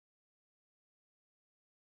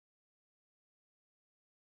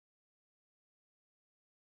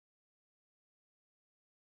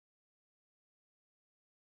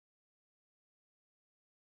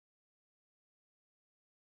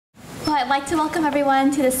Well, I'd like to welcome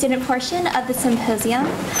everyone to the student portion of the symposium.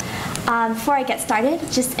 Before I get started,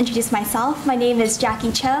 just introduce myself. My name is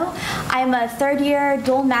Jacki Chou. I'm a third-year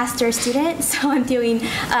dual master's student, so I'm doing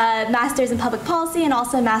a master's in public policy and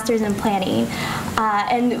also a master's in planning.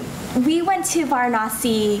 And we went to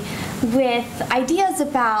Varanasi with ideas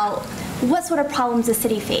about what sort of problems the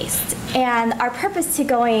city faced. And our purpose to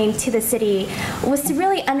going to the city was to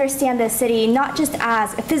really understand the city not just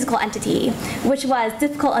as a physical entity, which was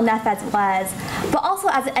difficult enough as it was, but also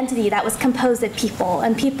as an entity that was composed of people,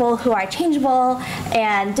 and people who are changeable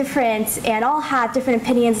and different and all have different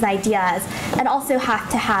opinions and ideas, and also have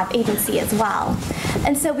to have agency as well.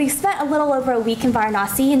 And so we spent a little over a week in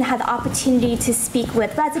Varanasi and had the opportunity to speak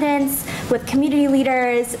with residents, with community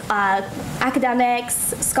leaders, academics,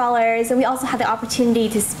 scholars, and we also had the opportunity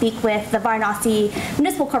to speak with the Varanasi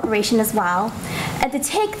Municipal Corporation as well, and to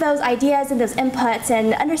take those ideas and those inputs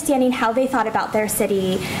and understanding how they thought about their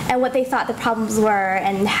city and what they thought the problems were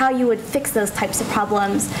and how you would fix those types of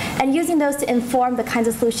problems, and using those to inform the kinds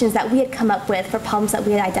of solutions that we had come up with for problems that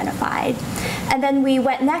we had identified. And then we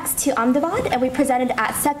went next to Ahmedabad and we presented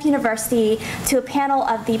at CEP University to a panel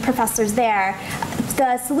of the professors there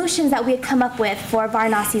the solutions that we had come up with for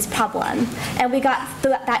Varanasi's problem. And we got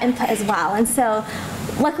that input as well. And so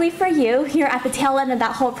luckily for you, you're at the tail end of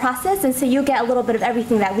that whole process, and so you get a little bit of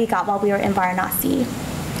everything that we got while we were in Varanasi.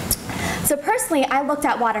 So personally, I looked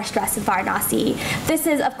at water stress in Varanasi. This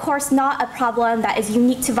is, of course, not a problem that is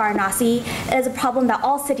unique to Varanasi. It is a problem that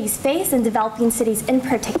all cities face, and developing cities in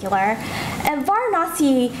particular. And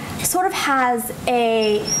Varanasi sort of has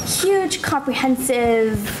a huge,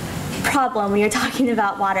 comprehensive problem when you're talking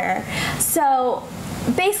about water. So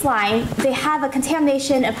baseline, they have a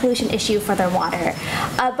contamination and pollution issue for their water.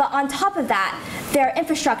 But on top of that, their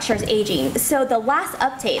infrastructure is aging. So the last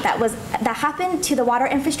update that happened to the water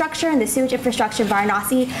infrastructure and the sewage infrastructure in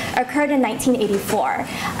Varanasi occurred in 1984.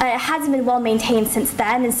 It hasn't been well maintained since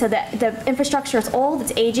then, and so the infrastructure is old,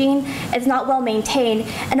 it's aging, it's not well maintained,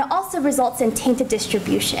 and it also results in tainted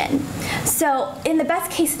distribution. So in the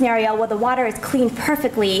best case scenario, where the water is cleaned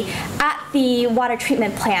perfectly at the water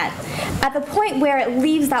treatment plant, at the point where it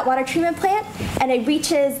leaves that water treatment plant and it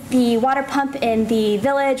reaches the water pump in the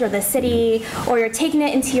village or the city, or you're taking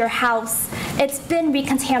it into your house, it's been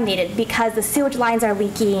recontaminated because the sewage lines are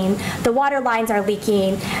leaking, the water lines are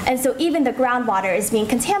leaking, and so even the groundwater is being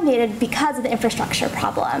contaminated because of the infrastructure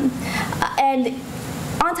problem. And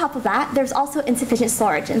on top of that, there's also insufficient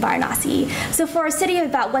storage in Varanasi. So for a city of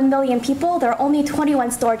about 1 million people, there are only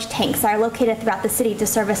 21 storage tanks that are located throughout the city to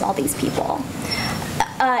service all these people.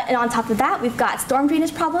 And on top of that, we've got storm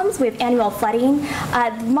drainage problems. We have annual flooding.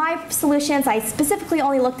 My solutions, I specifically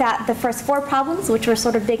only looked at the first 4 problems, which were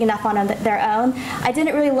sort of big enough on their own. I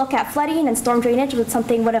didn't really look at flooding and storm drainage, which was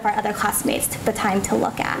something one of our other classmates took the time to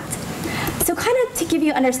look at. So kind of to give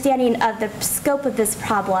you an understanding of the scope of this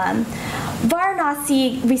problem,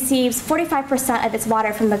 Varanasi receives 45% of its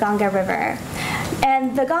water from the Ganga River.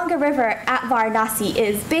 And the Ganga River at Varanasi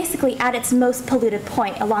is basically at its most polluted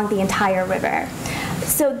point along the entire river.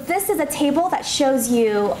 So this is a table that shows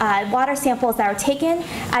you water samples that are taken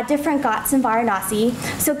at different ghats in Varanasi.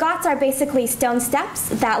 So ghats are basically stone steps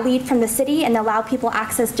that lead from the city and allow people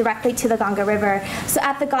access directly to the Ganga River. So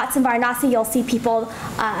at the ghats in Varanasi, you'll see people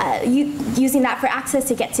using that for access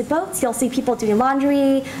to get to boats. You'll see people doing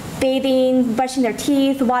laundry, bathing, brushing their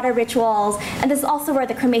teeth, water rituals, and this is also where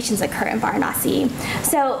the cremations occur in Varanasi.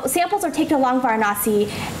 So samples are taken along Varanasi,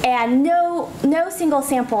 and no single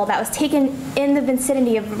sample that was taken in the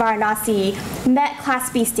vicinity of Varanasi met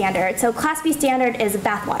Class B standard. So Class B standard is a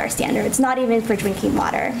bathwater standard. It's not even for drinking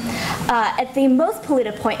water. At the most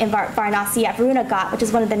polluted point in Varanasi, at Varuna Ghat, which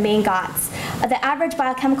is one of the main ghats, the average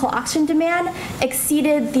biochemical oxygen demand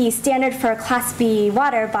exceeded the standard for Class B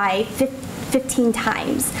water by 15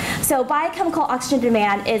 times. So biochemical oxygen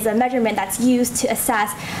demand is a measurement that's used to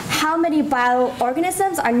assess how many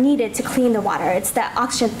bioorganisms are needed to clean the water. It's the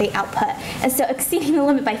oxygen they output. And so exceeding the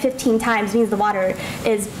limit by 15 times means the water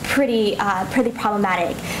is pretty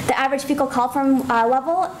problematic. The average fecal coliform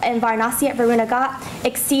level in Varanasi at Varuna Ghat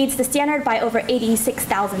exceeds the standard by over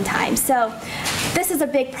 86,000 times. So this is a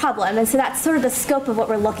big problem, and so that's sort of the scope of what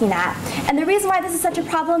we're looking at. And the reason why this is such a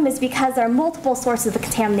problem is because there are multiple sources of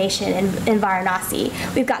contamination in Varanasi.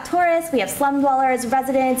 We've got tourists, we have slum dwellers,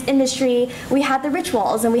 residents, industry, we have the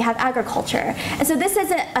rituals, and we have agriculture. And so this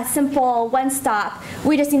isn't a simple one-stop,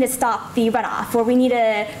 we just need to stop the runoff, or we need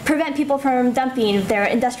to prevent people from dumping their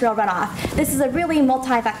industrial runoff. This is a really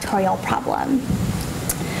multifactorial problem.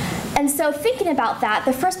 And so thinking about that,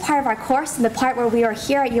 the first part of our course, and the part where we were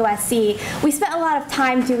here at USC, we spent a lot of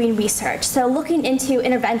time doing research. So looking into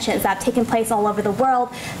interventions that have taken place all over the world,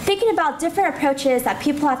 thinking about different approaches that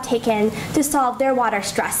people have taken to solve their water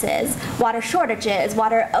stresses, water shortages,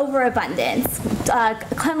 water overabundance,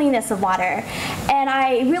 cleanliness of water. And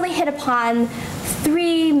I really hit upon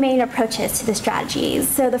three main approaches to the strategies.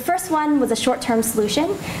 So the first one was a short-term solution,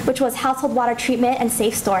 which was household water treatment and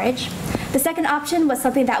safe storage. The second option was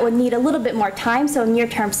something that would need a little bit more time, so a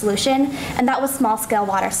near-term solution, and that was small-scale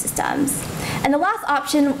water systems. And the last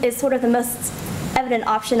option is sort of the most evident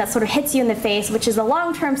option that sort of hits you in the face, which is a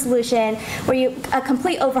long-term solution where a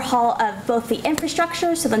complete overhaul of both the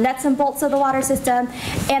infrastructure, so the nuts and bolts of the water system,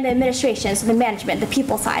 and the administration, so the management, the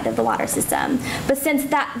people side of the water system. But since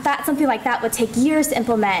something like that would take years to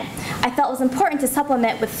implement, I felt it was important to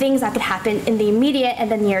supplement with things that could happen in the immediate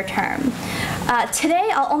and the near term. Today,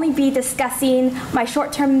 I'll only be discussing my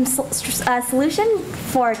short-term solution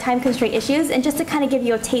for time-constraint issues, and just to kind of give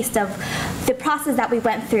you a taste of the process that we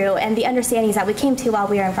went through and the understandings that we came to while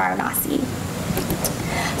we were in Varanasi.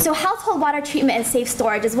 So household water treatment and safe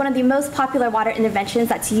storage is one of the most popular water interventions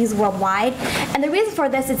that's used worldwide. And the reason for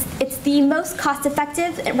this is it's the most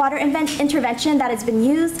cost-effective water intervention that has been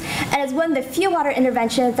used, and is one of the few water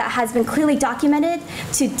interventions that has been clearly documented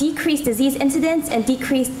to decrease disease incidence and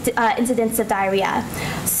decrease incidence of diarrhea.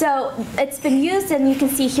 So it's been used, and you can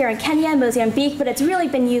see here in Kenya, Mozambique, but it's really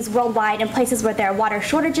been used worldwide in places where there are water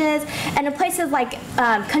shortages, and in places like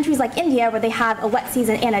countries like India, where they have a wet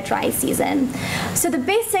season and a dry season. So the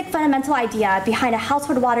basic fundamental idea behind a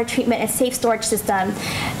household water treatment and safe storage system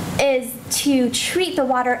is to treat the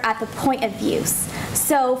water at the point of use.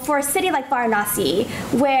 So for a city like Varanasi,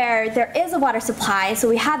 where there is a water supply, so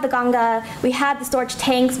we have the Ganga, we have the storage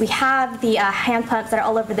tanks, we have the hand pumps that are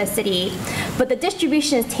all over the city, but the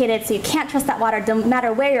distribution is tainted, so you can't trust that water no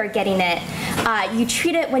matter where you're getting it. You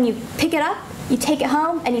treat it when you pick it up, you take it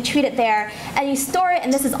home, and you treat it there, and you store it,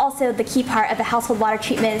 and this is also the key part of the household water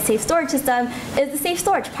treatment and safe storage system, is the safe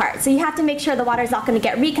storage part. So you have to make sure the water is not going to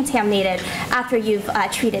get recontaminated after you've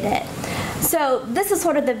treated it. So this is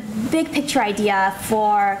sort of the big picture idea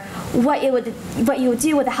for what you would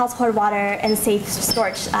do with a household water and safe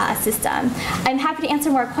storage system. I'm happy to answer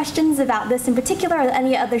more questions about this in particular, or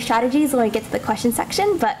any other strategies when we get to the question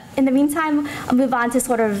section, but in the meantime, I'll move on to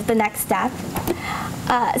sort of the next step.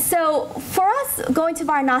 So for us, going to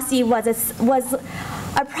Varanasi was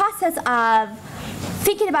a process of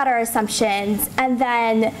thinking about our assumptions and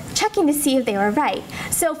then checking to see if they were right.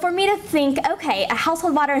 So for me to think, okay, a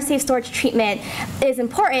household water and safe storage treatment is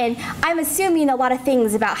important, I'm assuming a lot of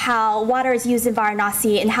things about how water is used in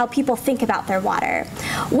Varanasi and how people think about their water.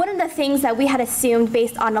 One of the things that we had assumed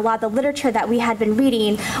based on a lot of the literature that we had been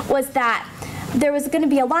reading was that there was going to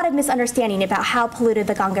be a lot of misunderstanding about how polluted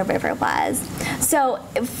the Ganga River was. So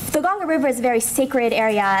the Ganga River is a very sacred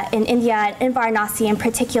area in India, in Varanasi in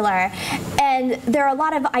particular, and there are a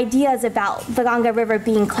lot of ideas about the Ganga River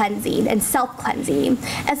being cleansing and self-cleansing.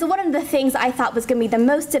 And so one of the things I thought was going to be the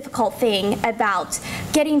most difficult thing about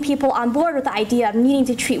getting people on board with the idea of needing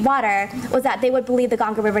to treat water was that they would believe the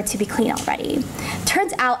Ganga River to be clean already.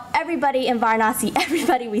 Turns out everybody in Varanasi,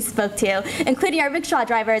 everybody we spoke to, including our rickshaw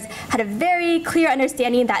drivers, had a very clear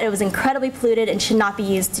understanding that it was incredibly polluted and should not be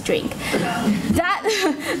used to drink.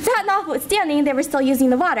 That notwithstanding, they were still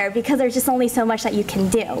using the water because there's just only so much that you can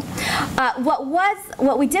do.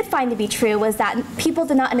 What we did find to be true was that people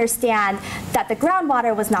did not understand that the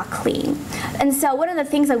groundwater was not clean. And so one of the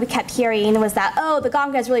things that we kept hearing was that, oh, the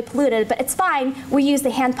Ganga is really polluted, but it's fine, we use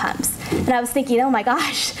the hand pumps. And I was thinking, oh my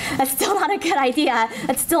gosh, that's still not a good idea.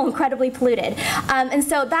 That's still incredibly polluted. And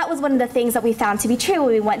so that was one of the things that we found to be true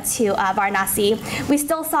when we went to Varanasi. We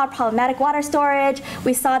still saw problematic water storage.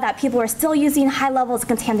 We saw that people were still using high levels of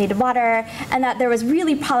contaminated water, and that there was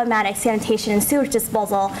really problematic sanitation and sewage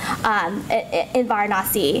disposal in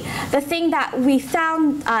Varanasi. The thing that we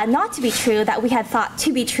found not to be true, that we had thought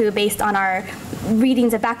to be true based on our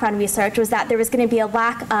readings of background research, was that there was going to be a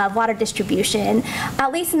lack of water distribution.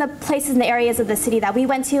 At least in the places in the areas of the city that we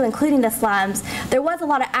went to, including the slums, there was a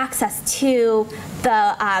lot of access to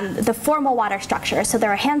the formal water structure. So there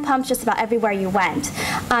were hand pumps just about everywhere you went.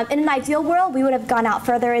 In an ideal world, we would have gone out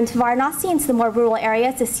further into Varanasi, into the more rural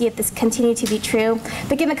areas, to see if this continued to be true.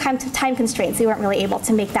 But given time constraints, we weren't really able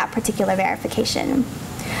to make that particular verification.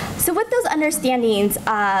 So with those understandings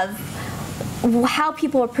of how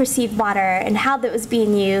people perceived water and how that was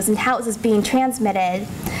being used and how it was being transmitted,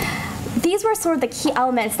 the these were sort of the key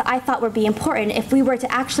elements that I thought would be important if we were to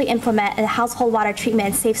actually implement a household water treatment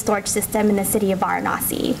and safe storage system in the city of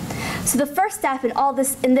Varanasi. So the first step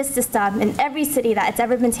in this system, in every city that it's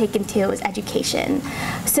ever been taken to, is education.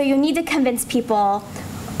 So you need to convince people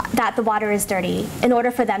that the water is dirty in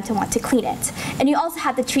order for them to want to clean it. And you also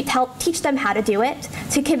have to help teach them how to do it,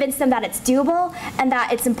 to convince them that it's doable and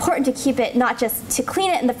that it's important to keep it, not just to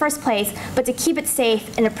clean it in the first place, but to keep it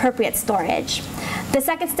safe in appropriate storage. The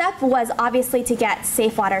second step was obviously to get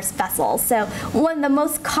safe water vessels. So one of the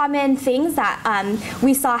most common things that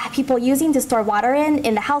we saw people using to store water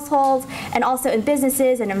in the households and also in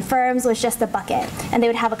businesses and in firms was just a bucket. And they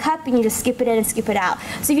would have a cup and you just scoop it in and scoop it out.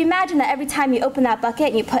 So if you imagine that every time you open that bucket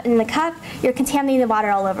and you put it in the cup, you're contaminating the water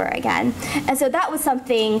all over again. And so that was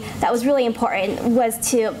something that was really important, was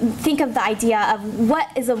to think of the idea of what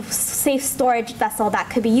is a safe storage vessel that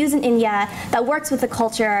could be used in India, that works with the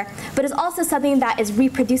culture, but is also something that is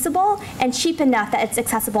reproducible and cheap enough that it's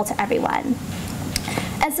accessible to everyone.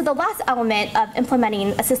 And so the last element of implementing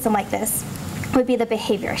a system like this would be the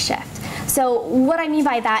behavior shift. So what I mean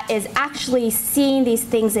by that is actually seeing these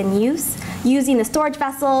things in use, using the storage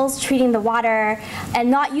vessels, treating the water, and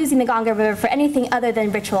not using the Ganga River for anything other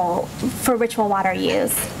than ritual water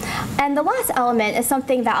use. And the last element is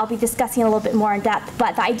something that I'll be discussing a little bit more in depth,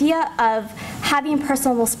 but the idea of having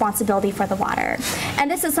personal responsibility for the water. And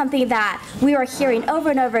this is something that we were hearing over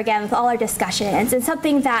and over again with all our discussions, and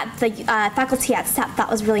something that the faculty at SEP thought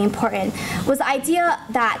was really important, was the idea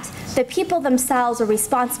that the people themselves were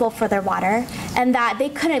responsible for their water and that they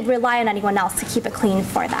couldn't rely on anyone else to keep it clean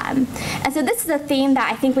for them. And so this is a theme that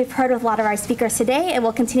I think we've heard with a lot of our speakers today and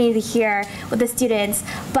we'll continue to hear with the students,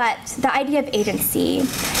 but the idea of agency.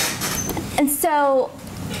 And so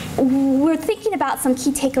we're thinking about some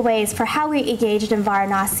key takeaways for how we engaged in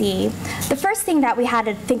Varanasi. The first thing that we had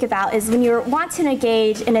to think about is when you want to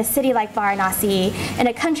engage in a city like Varanasi, in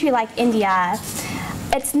a country like India,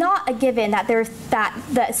 it's not a given that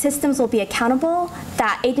the systems will be accountable,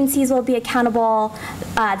 that agencies will be accountable,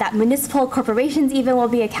 that municipal corporations even will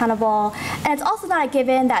be accountable, and it's also not a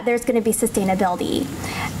given that there's going to be sustainability.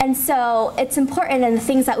 And so it's important, and the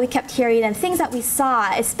things that we kept hearing and things that we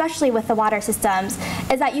saw, especially with the water systems,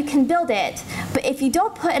 is that you can build it, but if you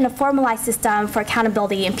don't put in a formalized system for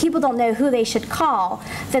accountability and people don't know who they should call,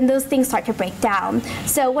 then those things start to break down.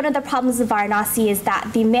 So one of the problems of Varanasi is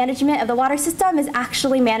that the management of the water system is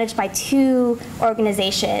actually managed by two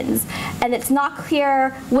organizations, and it's not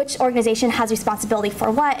clear which organization has responsibility for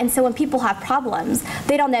what, and so when people have problems,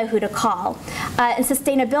 they don't know who to call. And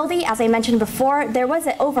sustainability, as I mentioned before, there was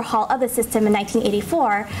an overhaul of the system in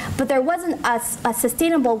 1984, but there wasn't a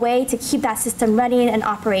sustainable way to keep that system running and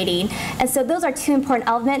operating. And so those are two important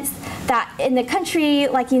elements that in a country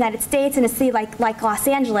like the United States and a city like Los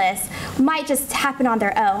Angeles might just happen on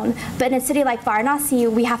their own. But in a city like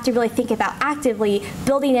Varanasi, we have to really think about actively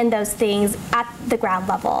building in those things at the ground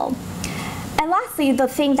level. And lastly, the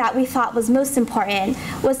thing that we thought was most important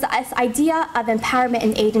was this idea of empowerment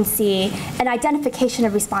and agency and identification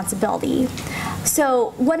of responsibility.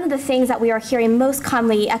 So one of the things that we are hearing most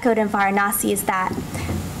commonly echoed in Varanasi is that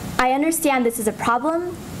I understand this is a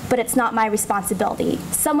problem, but it's not my responsibility.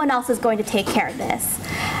 Someone else is going to take care of this.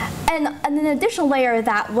 And an additional layer of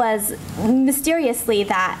that was mysteriously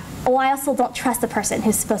that, well, I also don't trust the person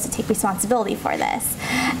who's supposed to take responsibility for this.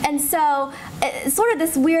 And so sort of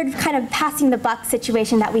this weird kind of passing the buck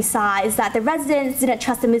situation that we saw is that the residents didn't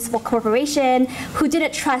trust the municipal corporation, who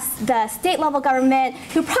didn't trust the state level government,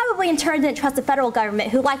 who probably in turn didn't trust the federal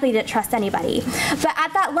government, who likely didn't trust anybody. But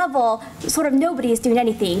at that level, sort of nobody is doing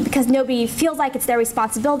anything because nobody feels like it's their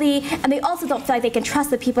responsibility, and they also don't feel like they can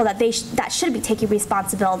trust the people that that should be taking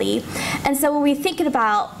responsibility. And so when we're thinking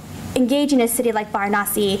about engaging in a city like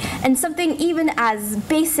Varanasi, and something even as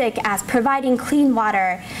basic as providing clean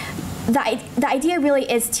water, the idea really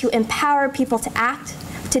is to empower people to act,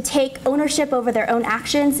 to take ownership over their own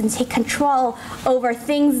actions and take control over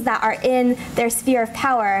things that are in their sphere of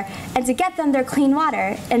power, and to get them their clean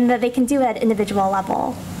water, and that they can do it at an individual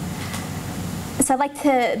level. So I'd like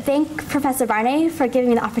to thank Professor Barney for giving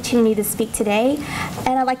me the opportunity to speak today,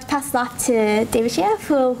 and I'd like to pass it off to David Shea,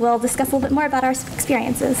 who will discuss a little bit more about our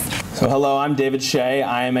experiences. So hello, I'm David Shea.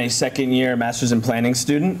 I am a second-year Master's in Planning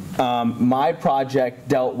student. My project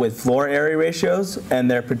dealt with floor area ratios and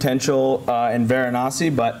their potential in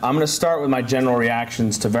Varanasi, but I'm going to start with my general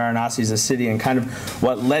reactions to Varanasi as a city and kind of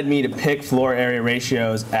what led me to pick floor area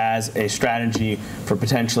ratios as a strategy for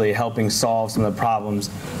potentially helping solve some of the problems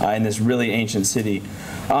in this really ancient city.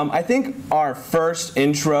 I think our first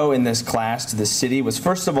intro in this class to the city was,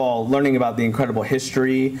 first of all, learning about the incredible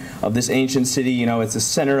history of this ancient city. You know, it's the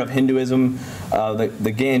center of Hinduism.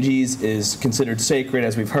 The Ganges is considered sacred,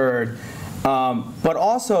 as we've heard. But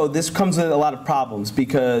also, this comes with a lot of problems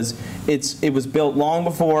because it was built long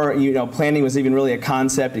before planning was even really a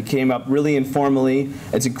concept. It came up really informally.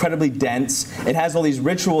 It's incredibly dense. It has all these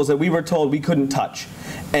rituals that we were told we couldn't touch,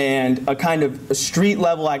 and a kind of a street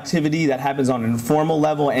level activity that happens on an informal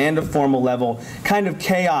level and a formal level, kind of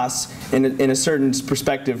chaos in a certain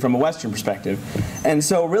perspective from a Western perspective. And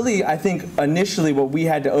so really, I think initially what we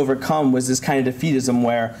had to overcome was this kind of defeatism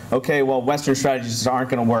where, okay, well, Western strategies aren't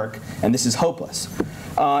going to work, and this is hopeless.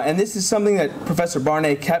 And this is something that Professor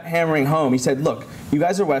Barnett kept hammering home. He said, look, you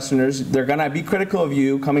guys are Westerners. They're going to be critical of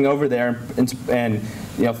you coming over there and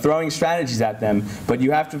throwing strategies at them. But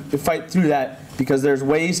you have to fight through that because there's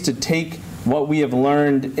ways to take what we have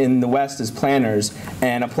learned in the West as planners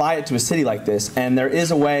and apply it to a city like this. And there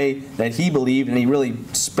is a way that he believed, and he really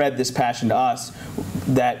spread this passion to us,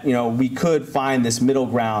 that we could find this middle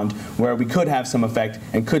ground where we could have some effect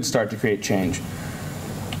and could start to create change.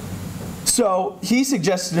 So he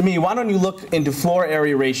suggested to me, why don't you look into floor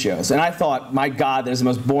area ratios? And I thought, my God, that's the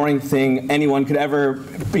most boring thing anyone could ever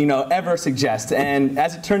suggest. And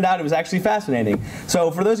as it turned out, it was actually fascinating.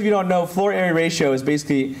 So for those of you who don't know, floor area ratio is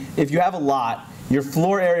basically, if you have a lot, your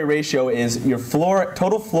floor area ratio is your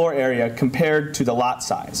total floor area compared to the lot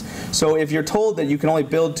size. So if you're told that you can only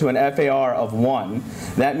build to an FAR of 1,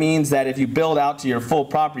 that means that if you build out to your full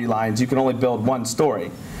property lines, you can only build 1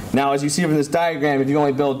 story. Now, as you see from this diagram, if you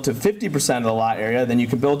only build to 50% of the lot area, then you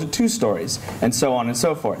can build to 2 stories, and so on and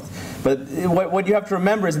so forth. But what you have to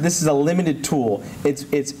remember is that this is a limited tool.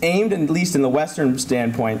 It's aimed, at least in the Western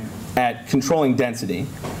standpoint, at controlling density.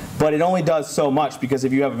 But it only does so much because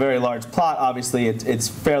if you have a very large plot, obviously it's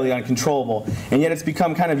fairly uncontrollable. And yet it's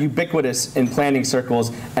become kind of ubiquitous in planning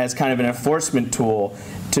circles as kind of an enforcement tool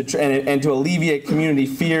and to alleviate community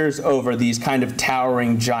fears over these kind of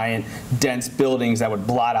towering, giant, dense buildings that would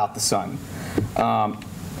blot out the sun.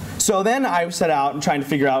 So then I set out and trying to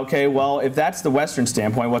figure out, okay, well, if that's the Western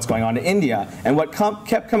standpoint, what's going on in India? And what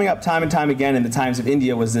kept coming up time and time again in the times of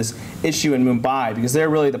India was this issue in Mumbai, because they're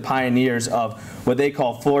really the pioneers of what they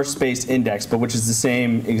call floor space index, but which is the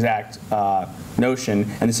same exact notion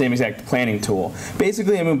and the same exact planning tool.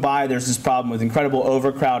 Basically in Mumbai, there's this problem with incredible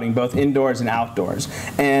overcrowding, both indoors and outdoors.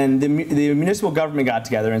 And the municipal government got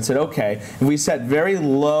together and said, okay, if we set very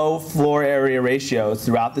low floor area ratios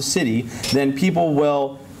throughout the city, then people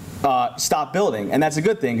will stop building. And that's a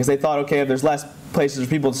good thing, because they thought, okay, if there's less places for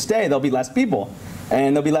people to stay, there'll be less people,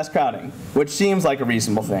 and there'll be less crowding, which seems like a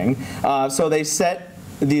reasonable thing. So they set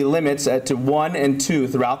the limits to 1 and 2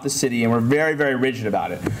 throughout the city, and were very, very rigid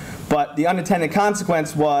about it. But the unintended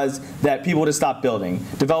consequence was that people just stopped building.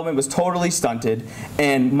 Development was totally stunted,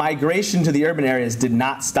 and migration to the urban areas did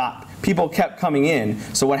not stop. People kept coming in,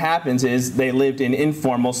 so what happens is they lived in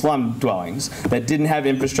informal slum dwellings that didn't have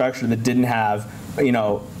infrastructure, that didn't have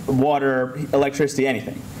water, electricity,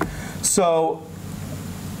 anything. So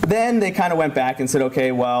then they kind of went back and said,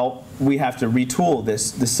 okay, well, we have to retool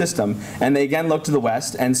this system. And they again looked to the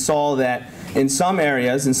West and saw that in some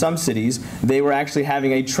areas, in some cities, they were actually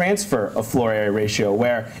having a transfer of floor area ratio,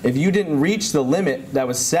 where if you didn't reach the limit that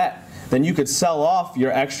was set, then you could sell off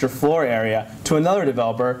your extra floor area to another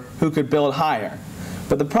developer who could build higher.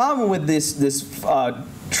 But the problem with this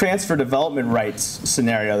transfer development rights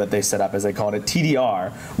scenario that they set up, as they called it,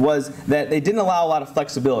 TDR, was that they didn't allow a lot of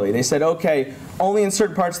flexibility. They said, okay, only in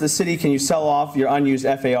certain parts of the city can you sell off your unused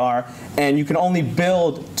FAR, and you can only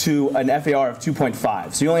build to an FAR of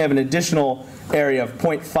 2.5. So you only have an additional area of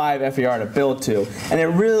 0.5 FAR to build to. And it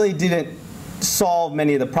really didn't solve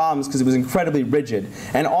many of the problems because it was incredibly rigid.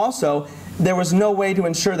 And also, there was no way to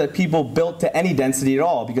ensure that people built to any density at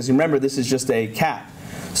all, because remember, this is just a cap.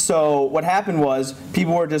 So what happened was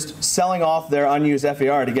people were just selling off their unused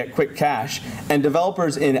FAR to get quick cash, and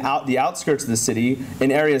developers in the outskirts of the city,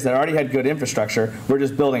 in areas that already had good infrastructure, were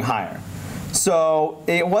just building higher. So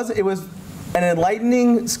it was an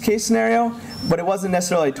enlightening case scenario, but it wasn't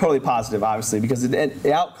necessarily totally positive, obviously, because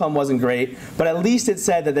the outcome wasn't great. But at least it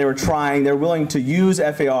said that they were trying, they're willing to use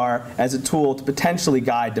FAR as a tool to potentially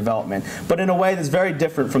guide development, but in a way that's very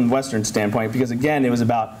different from the Western standpoint, because again, it was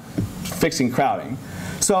about fixing crowding.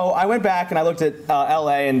 So I went back and I looked at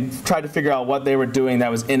LA and tried to figure out what they were doing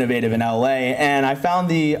that was innovative in LA, and I found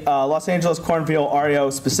the Los Angeles Cornfield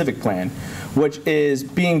REO specific plan, which is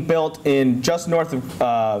being built in just north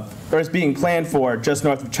of, or is being planned for just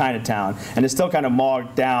north of Chinatown, and is still kind of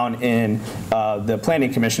bogged down in the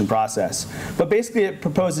planning commission process. But basically it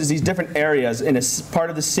proposes these different areas in a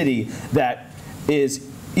part of the city that is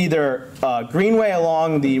either greenway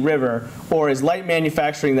along the river or is light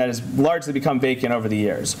manufacturing that has largely become vacant over the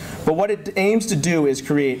years. But what it aims to do is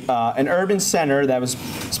create an urban center that was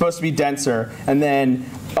supposed to be denser, and then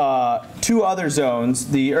two other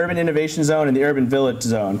zones, the Urban Innovation Zone and the Urban Village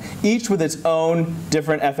Zone, each with its own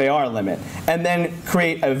different FAR limit, and then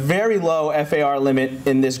create a very low FAR limit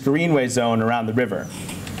in this greenway zone around the river.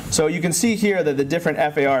 So you can see here that the different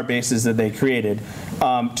FAR bases that they created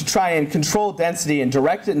to try and control density and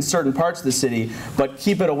direct it in certain parts of the city, but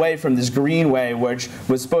keep it away from this greenway, which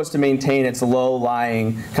was supposed to maintain its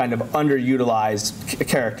low-lying, kind of underutilized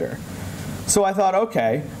character. So I thought,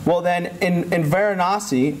 okay, well then in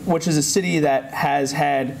Varanasi, which is a city that has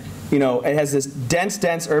had, it has this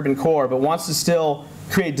dense urban core, but wants to still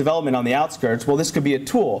create development on the outskirts, well, this could be a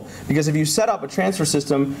tool. Because if you set up a transfer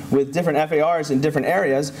system with different FARs in different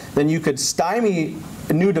areas, then you could stymie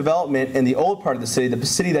new development in the old part of the city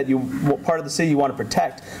part of the city you want to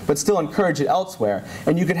protect, but still encourage it elsewhere.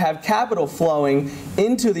 And you could have capital flowing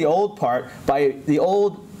into the old part by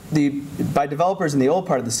developers in the old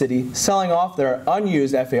part of the city selling off their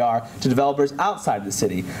unused FAR to developers outside the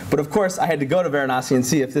city. But of course, I had to go to Varanasi and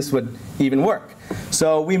see if this would even work.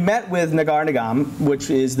 So we met with Nagar Nigam, which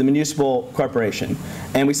is the municipal corporation,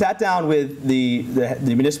 and we sat down with the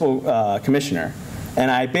municipal commissioner,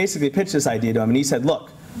 and I basically pitched this idea to him, and he said,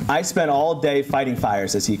 look, I spent all day fighting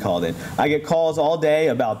fires, as he called it. I get calls all day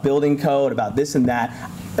about building code, about this and that.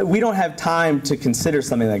 We don't have time to consider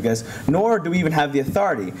something like this, nor do we even have the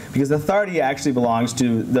authority, because the authority actually belongs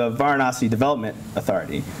to the Varanasi Development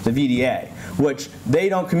Authority, the VDA, which they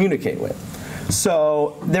don't communicate with.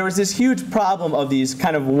 So there was this huge problem of these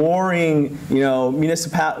kind of warring,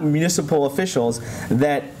 municipal officials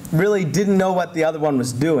that really didn't know what the other one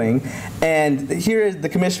was doing. And here the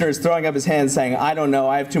commissioner is throwing up his hands saying, I don't know,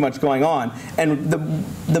 I have too much going on. And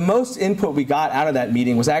the most input we got out of that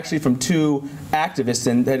meeting was actually from two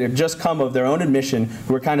activists that had just come of their own admission,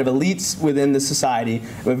 who were kind of elites within the society,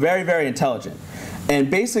 were very, very intelligent. And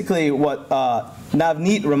basically what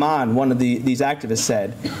Navneet Raman, one of these activists,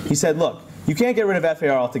 said, he said, look, you can't get rid of FAR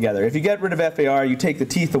altogether. If you get rid of FAR, you take the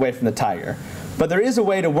teeth away from the tiger. But there is a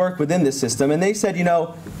way to work within this system, and they said,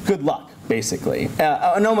 good luck, basically.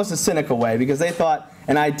 In almost a cynical way, because they thought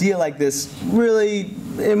an idea like this really,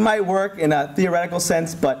 it might work in a theoretical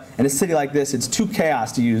sense, but in a city like this, it's too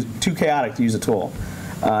chaotic to use a tool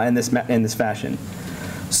in this fashion.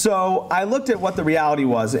 So I looked at what the reality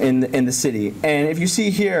was in the city, and if you see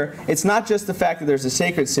here, it's not just the fact that there's a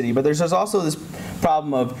sacred city, but there's also this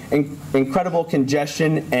problem of incredible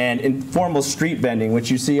congestion and informal street vending,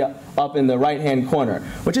 which you see up in the right-hand corner,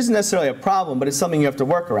 which isn't necessarily a problem, but it's something you have to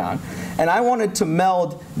work around. And I wanted to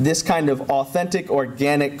meld this kind of authentic,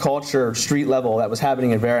 organic culture, street level that was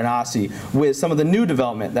happening in Varanasi with some of the new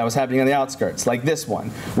development that was happening on the outskirts, like this one,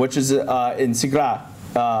 which is in Sigra,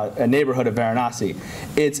 a neighborhood of Varanasi.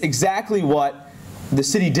 It's exactly what the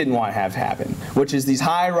city didn't want to have happen, which is these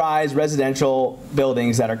high-rise residential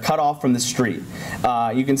buildings that are cut off from the street.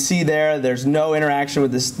 You can see there's no interaction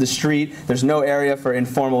with the street. There's no area for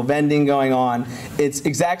informal vending going on. It's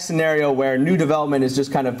exact scenario where new development is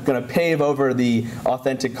just kind of going to pave over the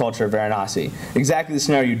authentic culture of Varanasi. Exactly the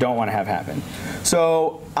scenario you don't want to have happen.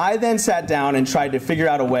 So I then sat down and tried to figure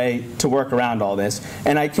out a way to work around all this,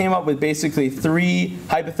 and I came up with basically 3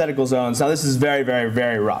 hypothetical zones. Now this is very, very,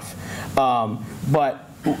 very rough. But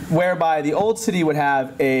whereby the old city would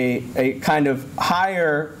have a kind of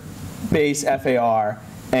higher base FAR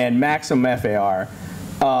and maximum FAR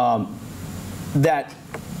that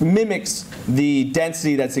mimics the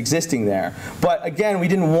density that's existing there. But again, we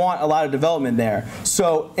didn't want a lot of development there.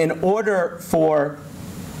 So in order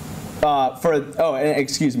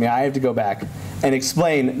excuse me, I have to go back and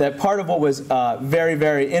explain that part of what was very,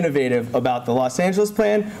 very innovative about the Los Angeles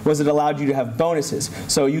plan was it allowed you to have bonuses.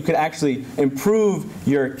 So you could actually improve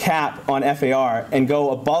your cap on FAR and go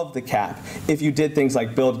above the cap if you did things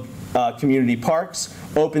like build community parks,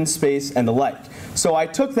 open space, and the like. So I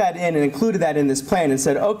took that in and included that in this plan and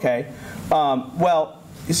said, okay, well,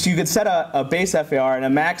 so you could set a base FAR and a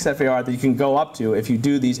max FAR that you can go up to if you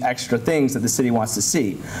do these extra things that the city wants to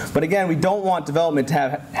see. But again, we don't want development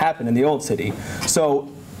to happen in the old city. So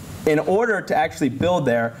in order to actually build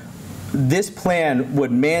there, this plan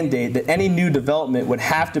would mandate that any new development would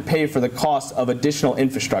have to pay for the cost of additional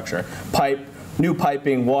infrastructure, new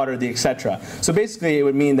piping, water, etc. So basically it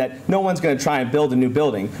would mean that no one's going to try and build a new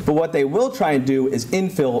building, but what they will try and do is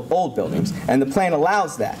infill old buildings, and the plan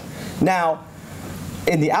allows that. Now,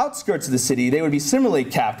 in the outskirts of the city, they would be similarly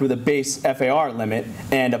capped with a base FAR limit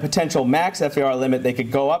and a potential max FAR limit they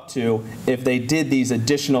could go up to if they did these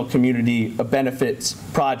additional community benefits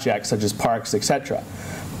projects such as parks, etc.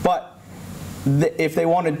 But if they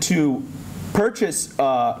wanted to purchase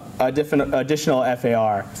additional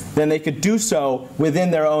FAR, then they could do so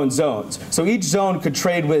within their own zones. So each zone could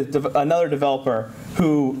trade with another developer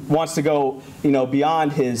who wants to go,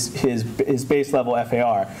 beyond his base level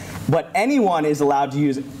FAR. But anyone is allowed to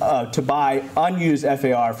use to buy unused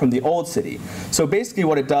FAR from the old city. So basically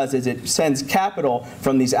what it does is it sends capital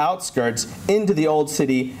from these outskirts into the old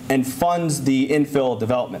city and funds the infill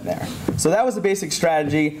development there. So that was the basic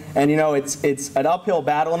strategy, and it's an uphill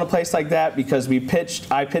battle in a place like that because I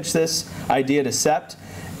pitched this idea to SEPT,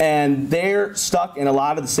 and they're stuck in a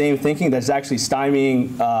lot of the same thinking that's actually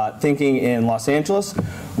stymieing thinking in Los Angeles,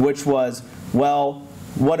 which was, well,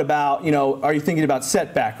 what about, are you thinking about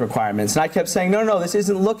setback requirements? And I kept saying, no, this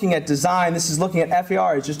isn't looking at design, this is looking at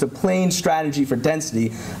FAR. It's just a plain strategy for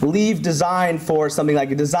density. Leave design for something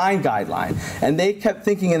like a design guideline. And they kept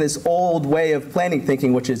thinking in this old way of planning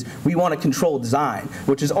thinking, which is we want to control design,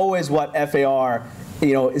 which is always what FAR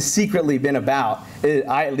is secretly been about,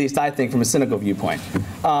 at least I think from a cynical viewpoint.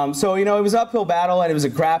 So it was an uphill battle and it was a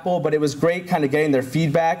grapple, but it was great kind of getting their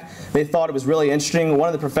feedback. They thought it was really interesting. One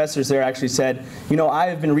of the professors there actually said, I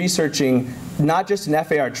have been researching not just an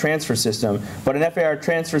FAR transfer system, but an FAR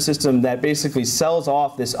transfer system that basically sells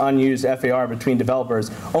off this unused FAR between developers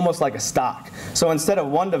almost like a stock. So instead of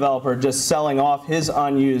one developer just selling off his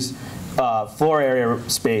unused floor area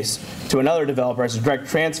space to another developer as a direct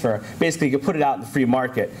transfer, basically you could put it out in the free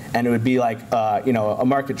market and it would be like a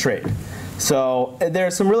market trade. So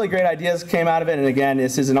there's some really great ideas came out of it, and again,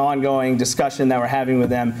 this is an ongoing discussion that we're having with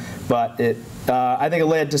them, but I think it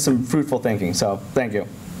led to some fruitful thinking, so thank you.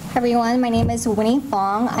 Hi everyone, my name is Winnie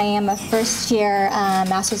Fong. I am a first-year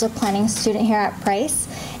Masters of Planning student here at Price,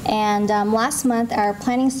 and last month our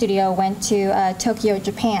planning studio went to Tokyo,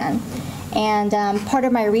 Japan. And part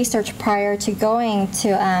of my research prior to going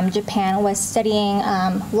to Japan was studying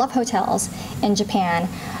love hotels in Japan.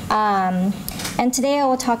 And today I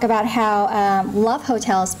will talk about how love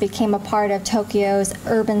hotels became a part of Tokyo's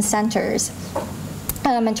urban centers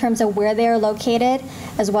in terms of where they are located,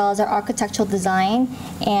 as well as their architectural design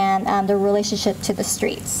and their relationship to the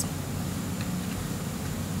streets.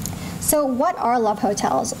 So what are love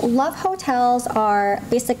hotels? Love hotels are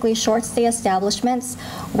basically short stay establishments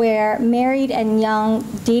where married and young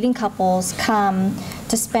dating couples come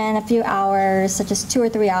to spend a few hours, such as 2 or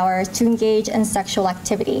 3 hours, to engage in sexual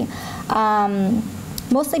activity,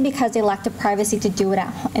 mostly because they lack the privacy to do it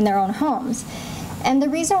in their own homes. And the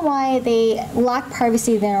reason why they lack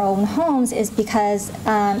privacy in their own homes is because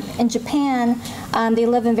in Japan, they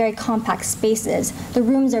live in very compact spaces. The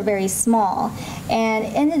rooms are very small. And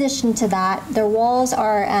in addition to that, their walls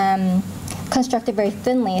are constructed very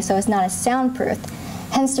thinly, so it's not as soundproof.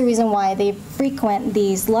 Hence the reason why they frequent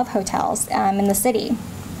these love hotels in the city.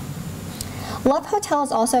 Love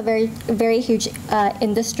hotels also a very huge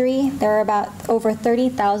industry. There are about over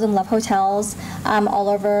 30,000 love hotels all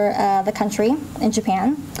over the country in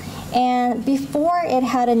Japan. And before it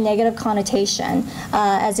had a negative connotation,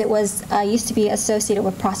 as it was used to be associated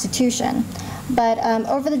with prostitution. But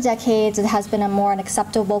over the decades, it has been a more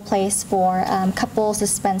acceptable place for couples to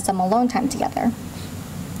spend some alone time together.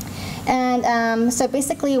 And so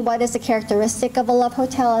basically, what is the characteristic of a love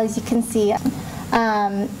hotel? As you can see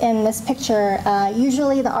in this picture,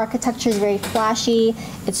 usually the architecture is very flashy,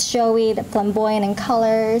 it's showy, flamboyant in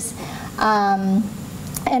colors.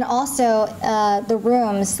 And also the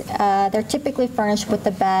rooms, they're typically furnished with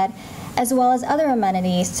a bed, as well as other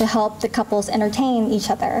amenities to help the couples entertain each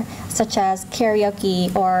other, such as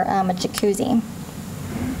karaoke or a jacuzzi.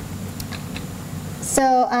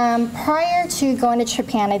 So prior to going to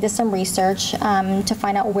Japan, I did some research to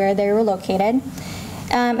find out where they were located.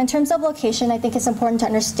 In terms of location, I think it's important to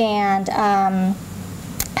understand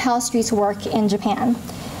how streets work in Japan.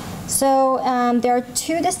 So there are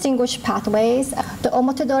two distinguished pathways, the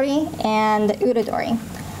omotedori and the uradori.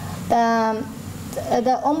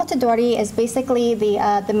 The omotedori is basically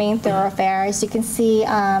the main thoroughfare, as you can see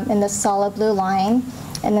in the solid blue line,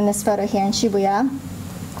 and in this photo here in Shibuya.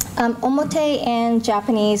 Omote in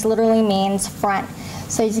Japanese literally means front.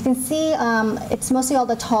 So as you can see, it's mostly all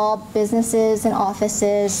the tall businesses and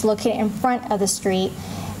offices located in front of the street.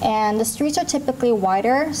 And the streets are typically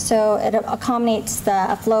wider, so it accommodates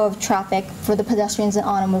the flow of traffic for the pedestrians and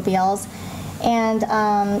automobiles. And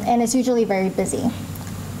it's usually very busy.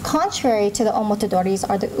 Contrary to the omotedoris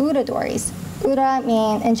are the uradoris. Ura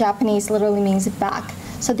in Japanese literally means back.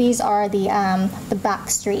 So these are the back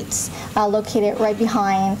streets located right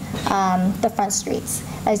behind the front streets.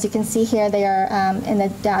 As you can see here, they are in the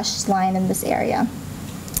dashed line in this area.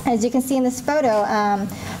 As you can see in this photo,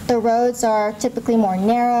 The roads are typically more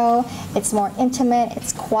narrow, it's more intimate,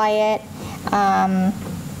 it's quiet, and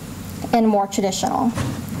more traditional.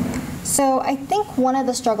 So I think one of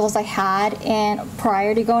the struggles I had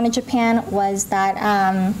prior to going to Japan was that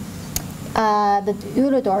the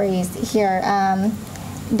uradoris here,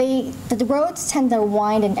 the roads tend to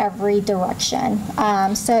wind in every direction.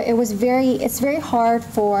 So it's very hard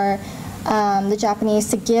for the Japanese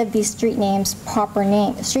to give these street names proper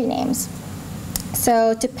street names.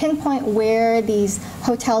 So to pinpoint where these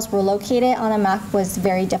hotels were located on a map was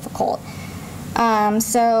very difficult.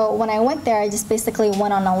 So when I went there, I just basically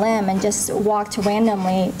went on a limb and just walked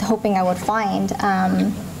randomly, hoping I would find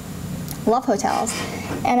love hotels.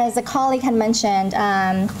 And as a colleague had mentioned,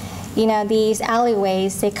 you know, these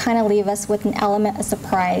alleyways, they kind of leave us with an element of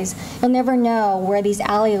surprise. You'll never know where these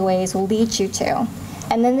alleyways will lead you to.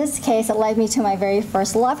 And in this case, it led me to my very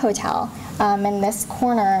first love hotel in this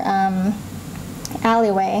corner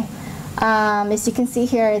alleyway. As you can see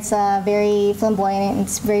here, it's very flamboyant,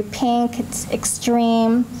 it's very pink, it's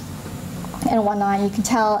extreme, and whatnot. You can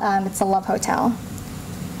tell it's a love hotel.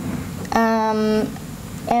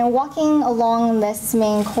 And walking along this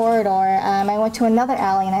main corridor, I went to another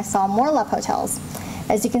alley and I saw more love hotels.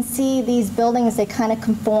 As you can see, these buildings, they kind of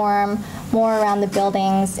conform more around the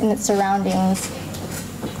buildings and its surroundings.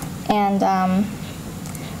 And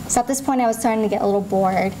so at this point, I was starting to get a little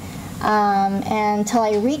bored. Until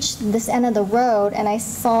I reached this end of the road and I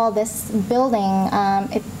saw this building.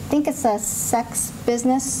 I think it's a sex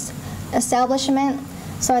business establishment.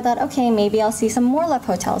 So I thought, okay, maybe I'll see some more love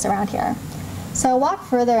hotels around here. So I walk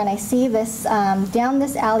further and I see this, down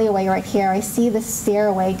this alleyway right here, I see this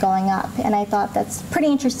stairway going up. And I thought that's pretty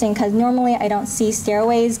interesting because normally I don't see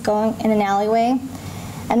stairways going in an alleyway.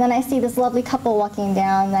 And then I see this lovely couple walking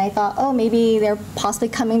down and I thought, oh, maybe they're possibly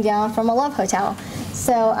coming down from a love hotel.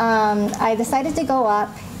 So I decided to go up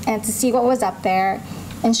and to see what was up there.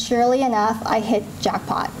 And surely enough, I hit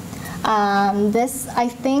jackpot. I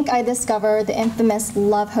think I discovered the infamous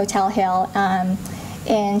Love Hotel Hill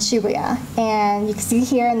in Shibuya. And you can see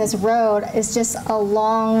here in this road is just a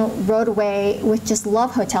long roadway with just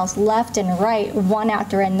love hotels left and right, one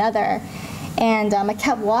after another. And I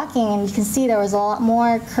kept walking and you can see there was a lot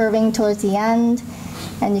more curving towards the end.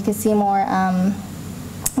 And you can see more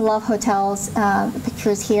love hotels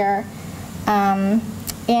pictures here. I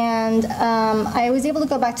was able to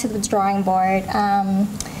go back to the drawing board.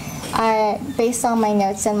 Based on my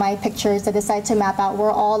notes and my pictures, I decided to map out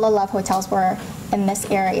where all the love hotels were in this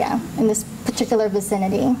area, in this particular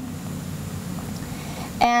vicinity.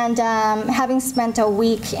 And having spent a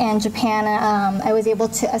week in Japan, I was able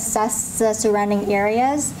to assess the surrounding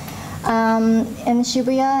areas in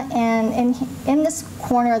Shibuya. And in this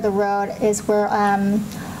corner of the road is where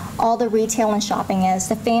all the retail and shopping is.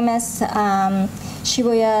 The famous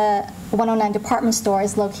Shibuya 109 department store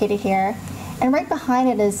is located here. And right behind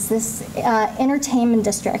it is this entertainment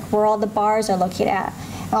district where all the bars are located at,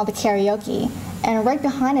 and all the karaoke. And right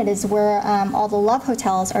behind it is where all the love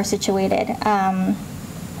hotels are situated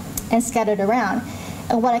and scattered around.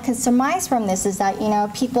 And what I can surmise from this is that, you know,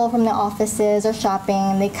 people from the offices are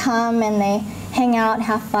shopping, they come and they hang out,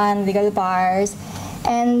 have fun, they go to bars,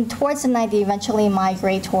 and towards the night they eventually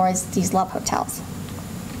migrate towards these love hotels.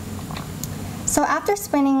 So after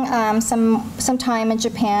spending some time in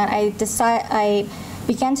Japan, I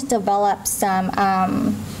began to develop some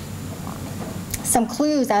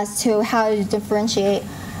clues as to how to differentiate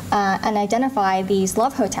and identify these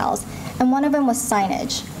love hotels. And one of them was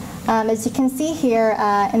signage. As you can see here,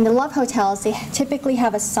 in the love hotels, they typically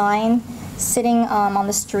have a sign sitting on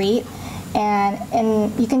the street.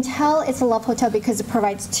 And you can tell it's a love hotel because it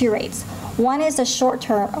provides two rates. One is a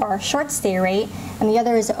short-term or short stay rate, and the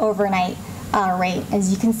other is an overnight rate.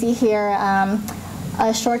 As you can see here,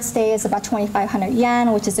 a short stay is about 2,500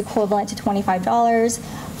 yen, which is equivalent to $25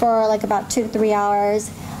 for like about 2 to 3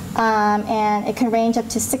 hours. And it can range up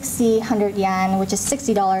to 6,000 yen, which is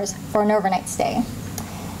 $60 for an overnight stay.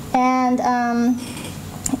 And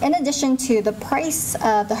in addition to the price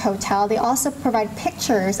of the hotel, they also provide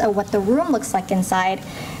pictures of what the room looks like inside.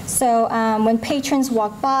 So when patrons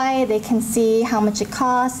walk by, they can see how much it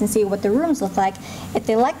costs and see what the rooms look like. If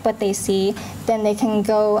they like what they see, then they can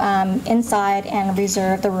go inside and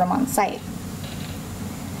reserve the room on site.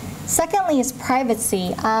 Secondly is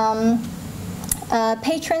privacy.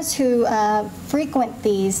 Patrons who frequent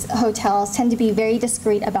these hotels tend to be very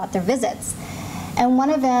discreet about their visits. And one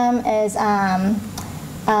of them is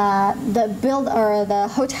the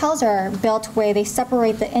hotels are built where they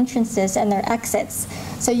separate the entrances and their exits.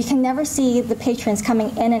 So you can never see the patrons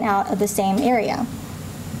coming in and out of the same area.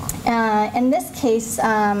 In this case,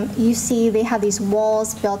 you see they have these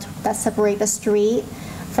walls built that separate the street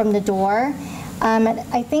from the door. And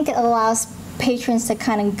I think it allows patrons to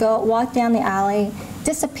kind of walk down the alley,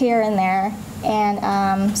 disappear in there,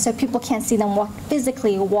 and so people can't see them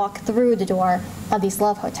physically walk through the door of these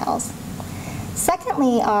love hotels.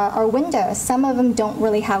 Secondly, are windows. Some of them don't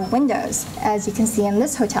really have windows, as you can see in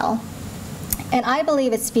this hotel. And I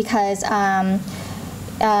believe it's because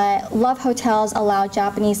love hotels allow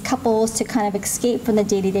Japanese couples to kind of escape from the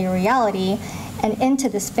day-to-day reality and into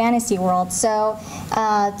this fantasy world. So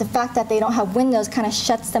the fact that they don't have windows kind of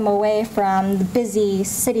shuts them away from the busy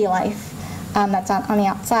city life that's on the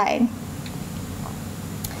outside.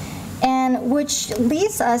 And which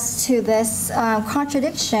leads us to this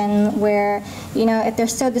contradiction where, if they're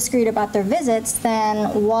so discreet about their visits,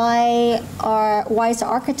 then why is the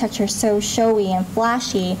architecture so showy and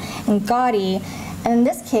flashy and gaudy? And in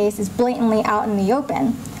this case, it's blatantly out in the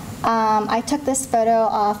open. I took this photo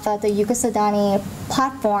off of the Yukasadani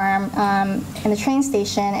platform in the train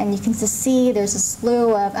station, and you can just see there's a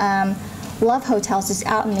slew of love hotels just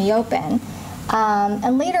out in the open.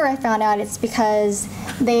 And later I found out it's because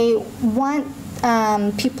they want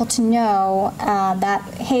people to know that,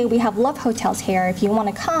 hey, we have love hotels here. If you want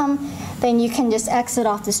to come, then you can just exit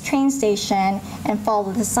off this train station and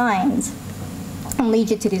follow the signs and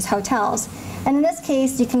lead you to these hotels. And in this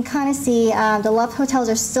case, you can kind of see the love hotels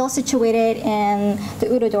are still situated in the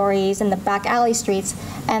Udodoris and the back alley streets,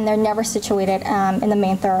 and they're never situated in the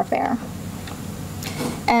main thoroughfare.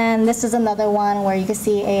 And this is another one where you can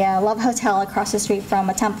see a love hotel across the street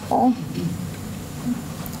from a temple.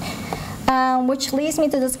 Which leads me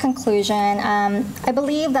to this conclusion. I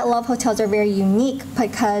believe that love hotels are very unique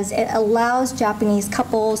because it allows Japanese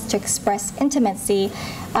couples to express intimacy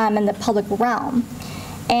in the public realm.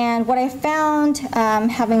 And what I found,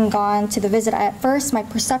 having gone to the visit, at first my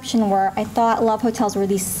perception were I thought love hotels were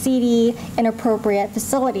these seedy, inappropriate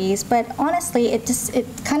facilities, but honestly it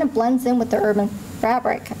kind of blends in with the urban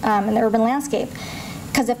fabric and the urban landscape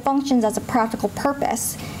because it functions as a practical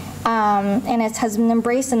purpose. And it has been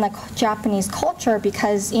embraced in the Japanese culture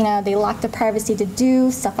because they lack the privacy to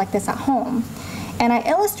do stuff like this at home. And I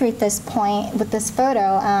illustrate this point with this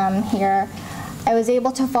photo here. I was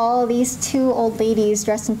able to follow these two old ladies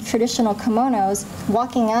dressed in traditional kimonos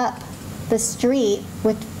walking up the street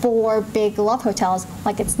with 4 big love hotels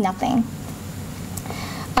like it's nothing.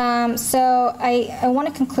 So I want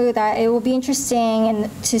to conclude that it will be interesting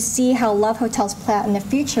to see how love hotels play out in the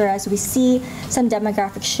future as we see some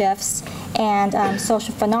demographic shifts and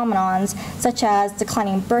social phenomenons such as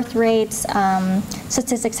declining birth rates.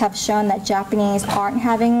 Statistics have shown that Japanese aren't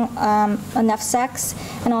having enough sex,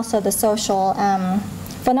 and also the social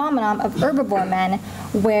phenomenon of herbivore men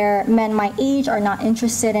where men my age are not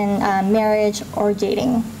interested in marriage or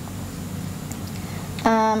dating.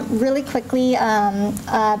 Really quickly,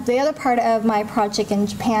 the other part of my project in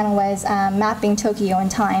Japan was mapping Tokyo in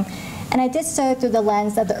time, and I did so through the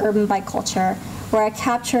lens of the urban bike culture, where I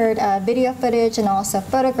captured video footage and also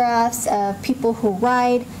photographs of people who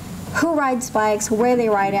rides bikes, where they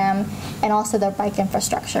ride them, and also their bike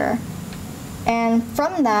infrastructure. And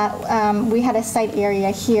from that, we had a site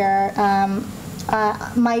area here.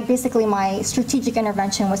 Basically my strategic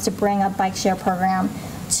intervention was to bring a bike share program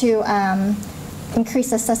to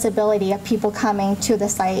increase accessibility of people coming to the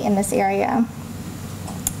site in this area.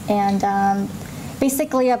 And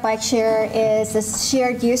basically a bike share is this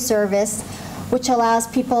shared use service which allows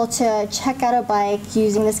people to check out a bike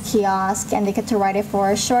using this kiosk, and they get to ride it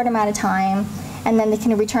for a short amount of time, and then they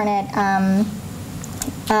can return it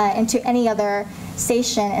into any other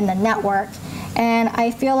station in the network. And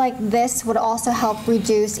I feel like this would also help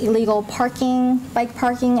reduce illegal parking, bike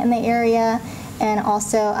parking in the area, and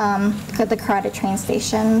also the crowded train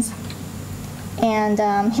stations. And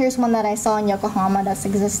here's one that I saw in Yokohama that's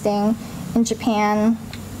existing in Japan.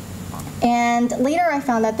 And later I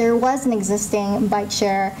found that there was an existing bike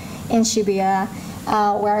share in Shibuya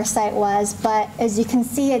where our site was, but as you can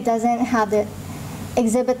see, it doesn't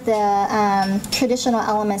exhibit the traditional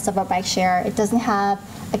elements of a bike share. It doesn't have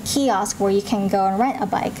a kiosk where you can go and rent a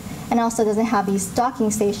bike, and also doesn't have these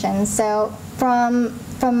docking stations. So from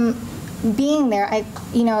being there, I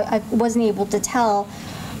wasn't able to tell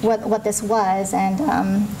what this was, and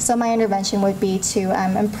so my intervention would be to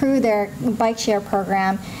improve their bike share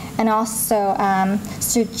program and also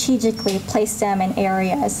strategically place them in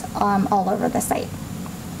areas all over the site.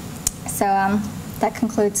 So that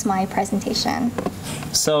concludes my presentation.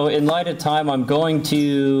 So in light of time, I'm going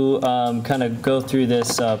to kind of go through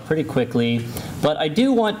this pretty quickly, but I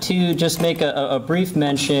do want to just make a brief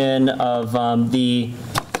mention of the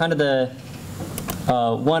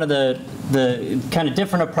one of the kind of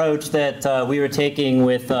different approach that we were taking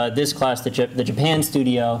with this class, the Japan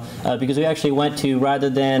studio, because we actually went to, rather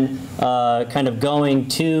than kind of going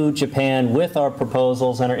to Japan with our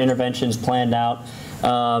proposals and our interventions planned out,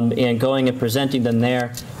 and going and presenting them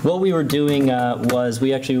there, what we were doing was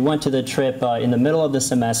we actually went to the trip in the middle of the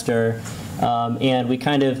semester, and we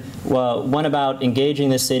kind of went about engaging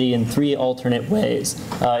the city in 3 alternate ways.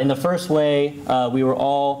 In the first way, we were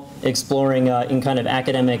all exploring in kind of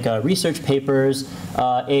academic research papers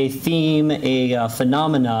a theme, a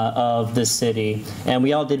phenomena of the city, and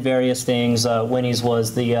we all did various things. Winnie's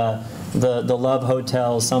was the love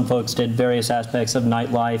hotels. Some folks did various aspects of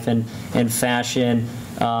nightlife and fashion,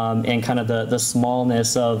 and kind of the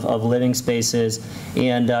smallness of living spaces,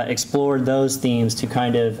 and explored those themes to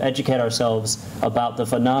kind of educate ourselves about the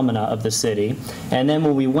phenomena of the city. And then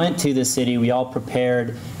when we went to the city, we all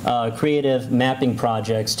prepared creative mapping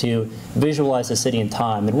projects to visualize the city in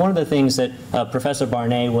time. And one of the things that Professor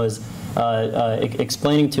Barnett was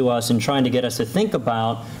explaining to us and trying to get us to think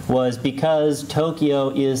about was, because Tokyo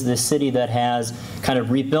is the city that has kind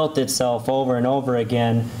of rebuilt itself over and over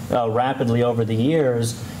again rapidly over the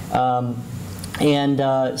years, so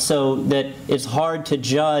that it's hard to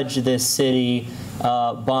judge this city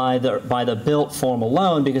by the built form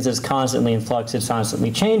alone, because it's constantly in flux, it's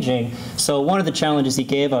constantly changing. So one of the challenges he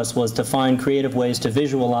gave us was to find creative ways to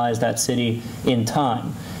visualize that city in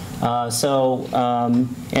time.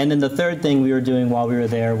 And then the third thing we were doing while we were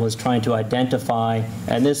there was trying to identify,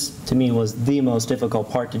 and this to me was the most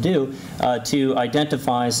difficult part to do, to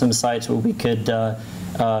identify some sites where we could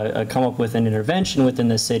come up with an intervention within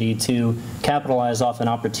the city to capitalize off an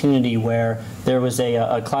opportunity where there was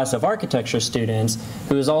a class of architecture students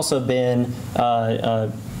who has also been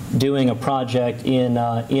doing a project in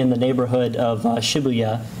the neighborhood of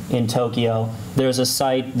Shibuya in Tokyo. There's a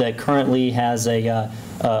site that currently has a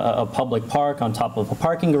public park on top of a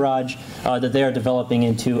parking garage that they are developing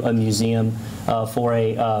into a museum for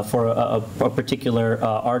a particular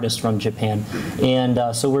artist from Japan.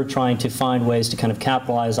 And so we're trying to find ways to kind of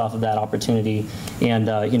capitalize off of that opportunity,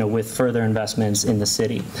 and with further investments in the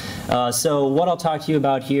city. So what I'll talk to you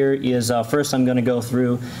about here is, first I'm going to go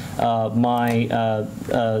through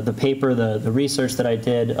the paper, the research that I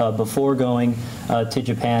did before going to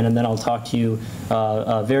Japan, and then I'll talk to you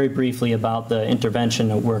very briefly about the intervention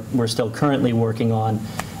that we're still currently working on,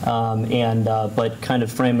 but kind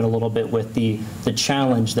of frame it a little bit with the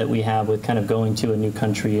challenge that we have with kind of going to a new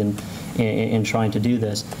country and trying to do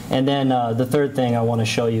this. And then the third thing I want to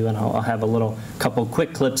show you, and I'll have a couple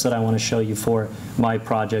quick clips that I want to show you for my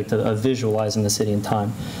project of visualizing the city in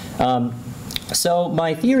time. So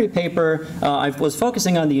my theory paper, I was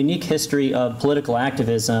focusing on the unique history of political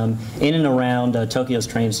activism in and around Tokyo's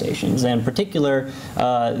train stations, and in particular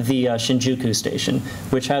the Shinjuku station,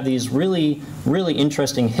 which have these really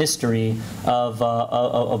interesting history of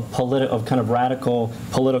kind of radical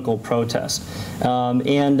political protest.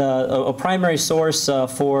 A primary source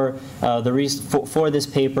for this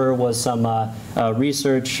paper was some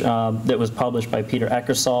research that was published by Peter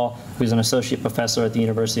Eckersall, who's an associate professor at the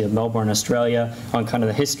University of Melbourne, Australia, on kind of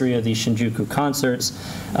the history of the Shinjuku concerts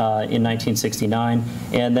in 1969,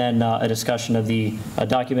 and then a discussion of the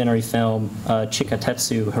documentary film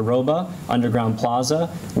Chikatetsu Hiroba, Underground Plaza,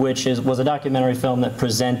 which was a documentary film that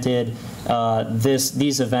presented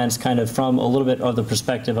these events kind of from a little bit of the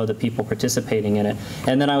perspective of the people participating in it.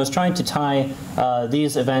 And then I was trying to tie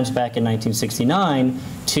these events back in 1969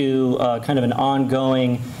 to kind of an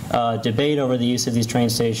ongoing debate over the use of these train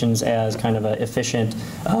stations as kind of an efficient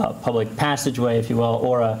public passageway, if you will,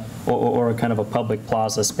 or a kind of a public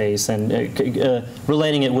plaza space, and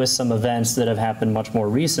relating it with some events that have happened much more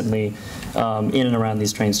recently in and around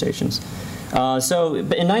these train stations. So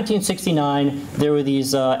in 1969, there were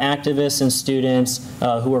these activists and students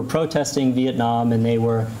who were protesting Vietnam, and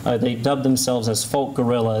they dubbed themselves as folk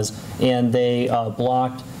guerrillas, and they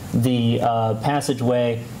blocked the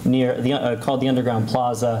passageway near called the Underground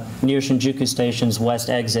Plaza near Shinjuku Station's west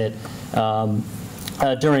exit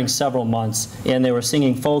during several months, and they were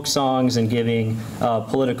singing folk songs and giving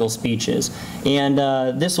political speeches. And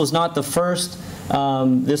this was not the first.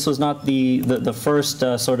 This was not the first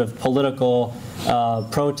sort of political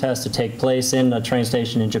protest to take place in a train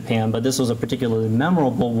station in Japan, but this was a particularly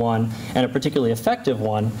memorable one and a particularly effective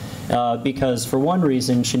one because, for one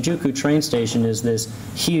reason, Shinjuku train station is this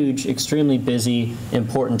huge, extremely busy,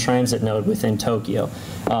 important transit node within Tokyo.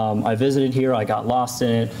 I visited here, I got lost in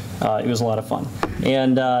it, it was a lot of fun.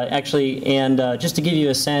 And just to give you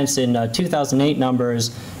a sense, in 2008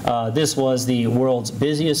 numbers, This was the world's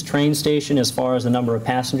busiest train station as far as the number of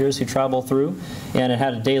passengers who travel through, and it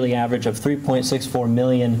had a daily average of 3.64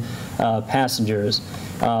 million passengers.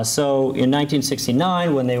 So in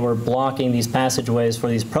 1969, when they were blocking these passageways for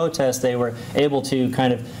these protests, they were able to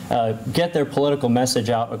kind of get their political message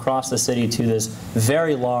out across the city to this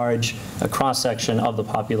very large cross-section of the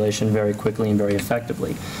population very quickly and very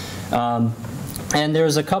effectively. And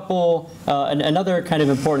there's a couple, another kind of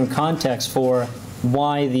important context for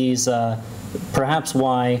why these, perhaps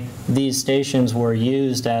why these stations were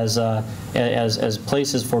used as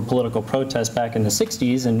places for political protest back in the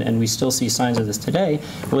 60s, and we still see signs of this today,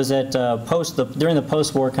 was that during the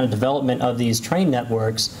post-war kind of development of these train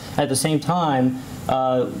networks, at the same time,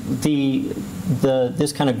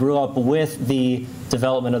 this kind of grew up with the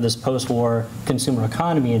development of this post-war consumer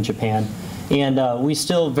economy in Japan. And we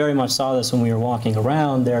still very much saw this when we were walking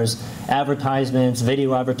around. There's advertisements,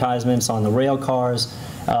 video advertisements on the rail cars,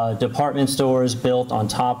 department stores built on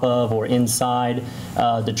top of or inside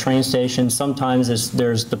the train station. Sometimes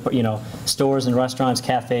there's stores and restaurants,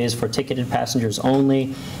 cafes for ticketed passengers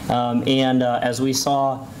only. As we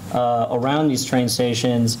saw around these train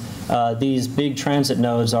stations, these big transit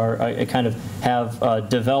nodes are kind of have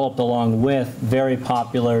developed along with very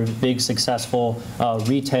popular, big, successful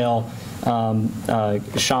retail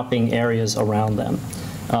shopping areas around them.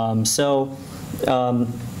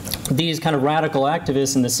 These kind of radical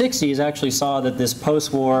activists in the 60s actually saw that this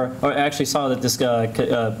post-war, or actually saw that this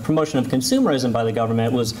promotion of consumerism by the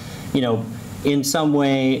government was, in some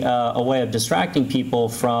way a way of distracting people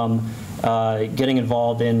from getting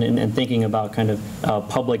involved in and thinking about kind of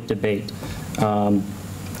public debate. There's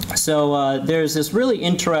this really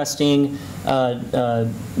interesting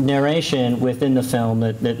narration within the film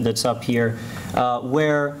that's up here,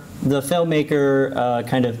 where the filmmaker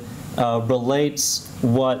kind of relates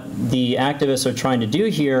what the activists are trying to do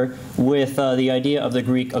here with the idea of the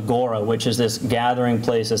Greek agora, which is this gathering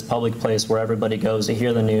place, this public place where everybody goes to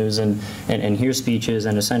hear the news and hear speeches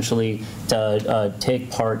and essentially to take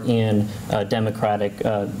part in democratic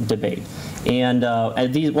debate. And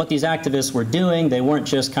what these activists were doing, they weren't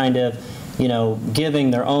just kind of giving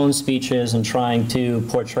their own speeches and trying to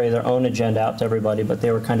portray their own agenda out to everybody, but they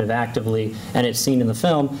were kind of actively, and it's seen in the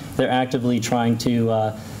film, they're actively trying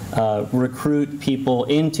to recruit people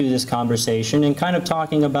into this conversation and kind of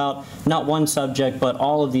talking about not one subject, but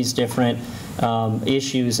all of these different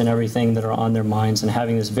issues and everything that are on their minds, and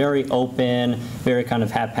having this very open, very kind of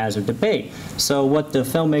haphazard debate. So what the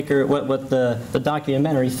filmmaker, what the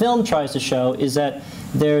documentary film tries to show is that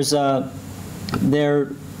there's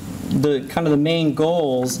the kind of the main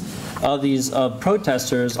goals of these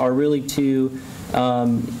protesters are really to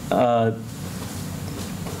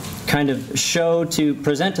kind of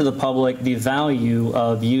present to the public the value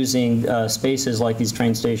of using spaces like these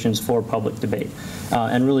train stations for public debate,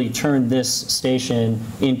 and really turn this station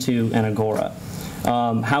into an agora.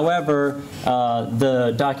 However,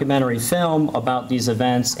 the documentary film about these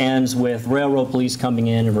events ends with railroad police coming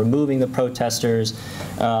in and removing the protesters,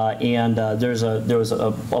 and there was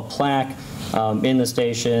a plaque in the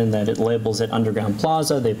station that it labels it Underground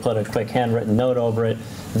Plaza. They put a quick handwritten note over it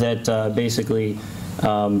that basically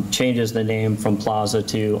changes the name from plaza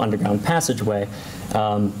to underground passageway.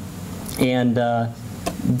 When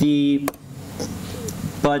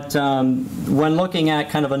looking at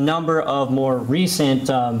kind of a number of more recent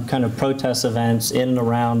kind of protest events in and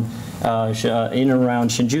around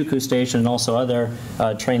Shinjuku Station and also other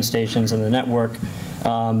train stations in the network,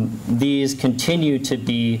 these continue to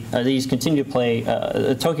play,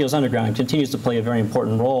 Tokyo's Underground continues to play a very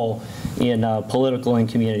important role in political and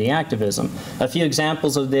community activism. A few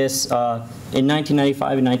examples of this, in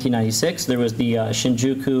 1995 and 1996, there was the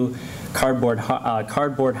Shinjuku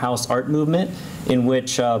Cardboard House Art Movement, in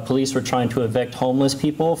which police were trying to evict homeless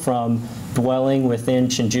people from dwelling within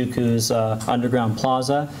Shinjuku's underground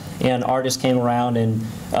plaza, and artists came around and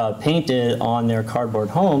painted on their cardboard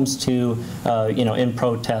homes to, in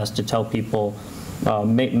protest, to tell people,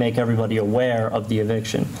 make everybody aware of the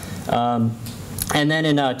eviction. And then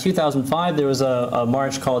in 2005, there was a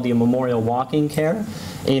march called the Memorial Walking Care,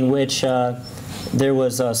 in which there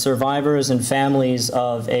was survivors and families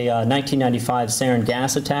of a 1995 sarin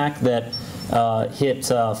gas attack that hit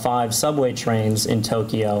 5 subway trains in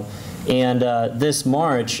Tokyo. And this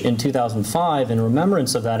march in 2005, in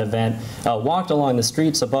remembrance of that event, walked along the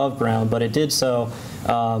streets above ground, but it did so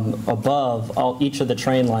above each of the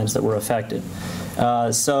train lines that were affected.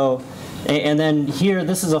 And then here,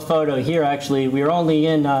 this is a photo here, actually. We were only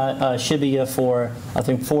in Shibuya for, I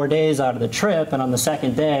think, 4 days out of the trip, and on the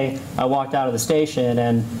second day, I walked out of the station,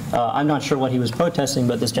 and I'm not sure what he was protesting,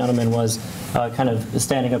 but this gentleman was kind of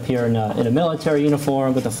standing up here in a military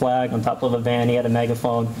uniform with a flag on top of a van. He had a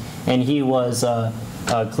megaphone, and he was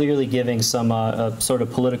clearly giving some sort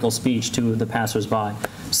of political speech to the passersby.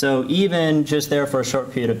 So even just there for a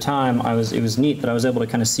short period of time, it was neat that I was able to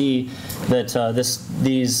kind of see that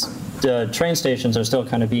these train stations are still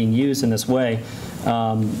kind of being used in this way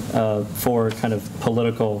for kind of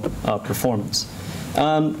political performance.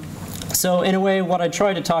 So in a way, what I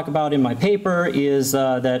try to talk about in my paper is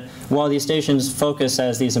that while these stations focus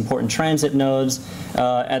as these important transit nodes,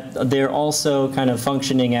 they're also kind of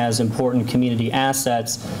functioning as important community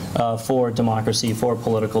assets for democracy, for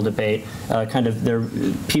political debate.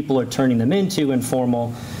 People are turning them into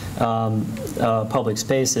informal public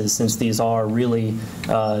spaces, since these are really,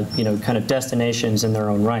 kind of destinations in their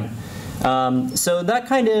own right. So that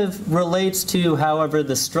kind of relates to, however,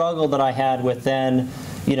 the struggle that I had with then,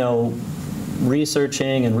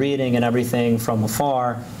 researching and reading and everything from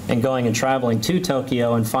afar, and going and traveling to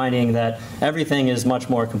Tokyo and finding that everything is much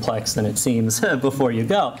more complex than it seems before you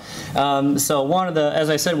go. So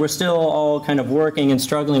as I said, we're still all kind of working and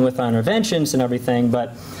struggling with our interventions and everything,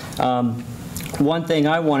 but one thing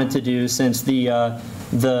I wanted to do, since the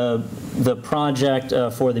project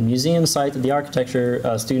for the museum site that the architecture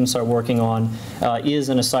students are working on is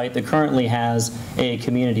in a site that currently has a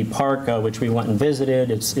community park, which we went and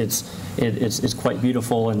visited. It's quite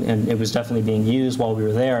beautiful, and it was definitely being used while we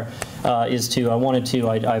were there. I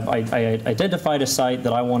identified a site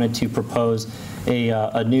that I wanted to propose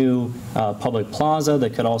a new public plaza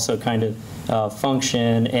that could also kind of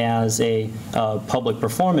function as a public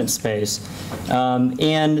performance space.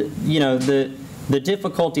 The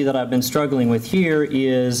difficulty that I've been struggling with here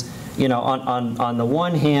is, on the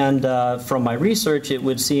one hand, from my research, it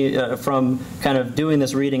would see, from kind of doing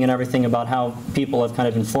this reading and everything about how people have kind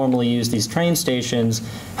of informally used these train stations,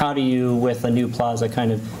 how do you, with a new plaza,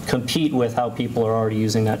 kind of compete with how people are already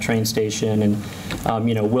using that train station? And,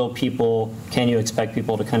 can you expect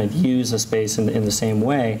people to kind of use a space in the same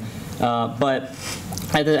way?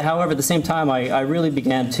 However, at the same time, I really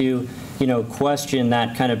began to, question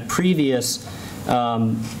that kind of previous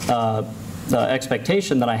the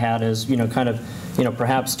expectation that I had is,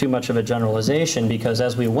 perhaps too much of a generalization, because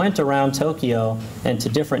as we went around Tokyo and to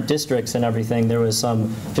different districts and everything, there was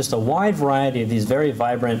just a wide variety of these very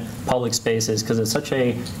vibrant public spaces, because it's such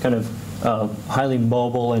a kind of highly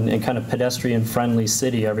mobile and kind of pedestrian-friendly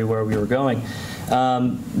city everywhere we were going.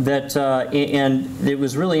 And it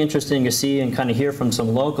was really interesting to see and kind of hear from some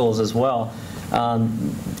locals as well,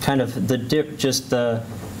 kind of the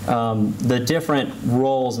different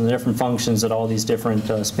roles and the different functions that all these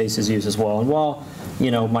different spaces use as well. And while,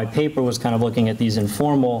 my paper was kind of looking at these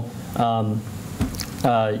informal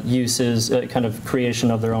uses, kind of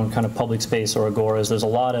creation of their own kind of public space or agoras, there's a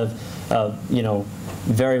lot of,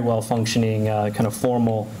 very well functioning kind of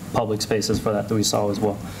formal public spaces for that we saw as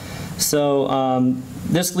well. So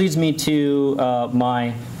this leads me to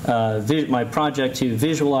my project to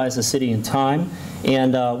visualize the city in time.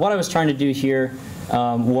 And what I was trying to do here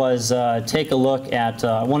was take a look at,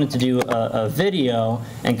 I wanted to do a video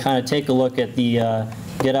and kind of take a look at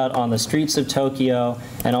get out on the streets of Tokyo,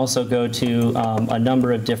 and also go to a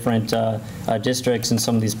number of different districts and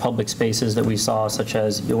some of these public spaces that we saw, such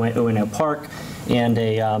as Ueno Park and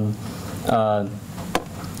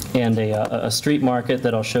a street market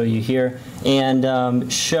that I'll show you here,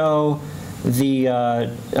 and show and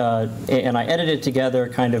I edited it together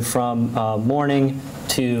kind of from morning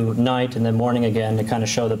to night and then morning again to kind of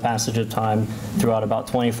show the passage of time throughout about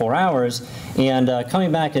 24 hours. And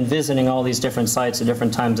coming back and visiting all these different sites at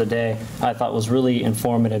different times of day, I thought was really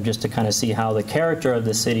informative, just to kind of see how the character of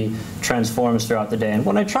the city transforms throughout the day. And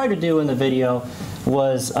what I tried to do in the video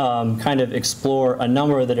was kind of explore a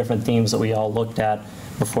number of the different themes that we all looked at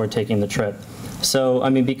before taking the trip. So,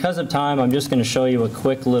 because of time, I'm just going to show you a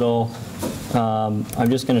quick little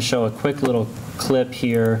clip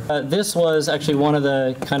here. This was actually one of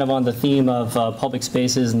the, kind of on the theme of public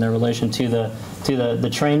spaces and their relation to the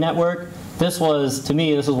train network. This was, to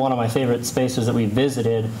me, this was one of my favorite spaces that we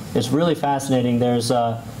visited. It's really fascinating. There's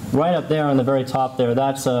right up there on the very top there,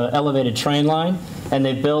 that's an elevated train line, and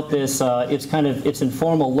they built this, it's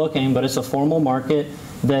informal looking, but it's a formal market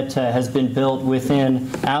that has been built within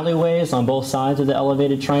alleyways on both sides of the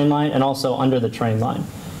elevated train line and also under the train line.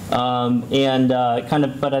 But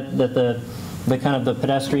at the kind of the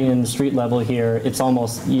pedestrian street level here, it's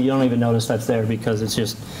almost, you don't even notice that's there because it's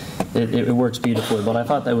just, it works beautifully. But I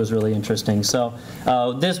thought that was really interesting. So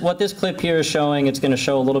what this clip here is showing, it's going to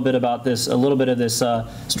show a little bit about this, a little bit of this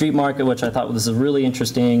street market, which I thought was a really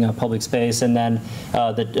interesting public space, and then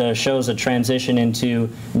that shows a transition into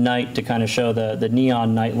night to kind of show the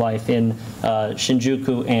neon nightlife in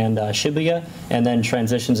Shinjuku and Shibuya, and then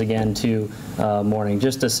transitions again to morning.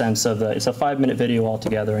 Just a sense of it's a 5-minute video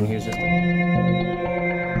altogether, and here's just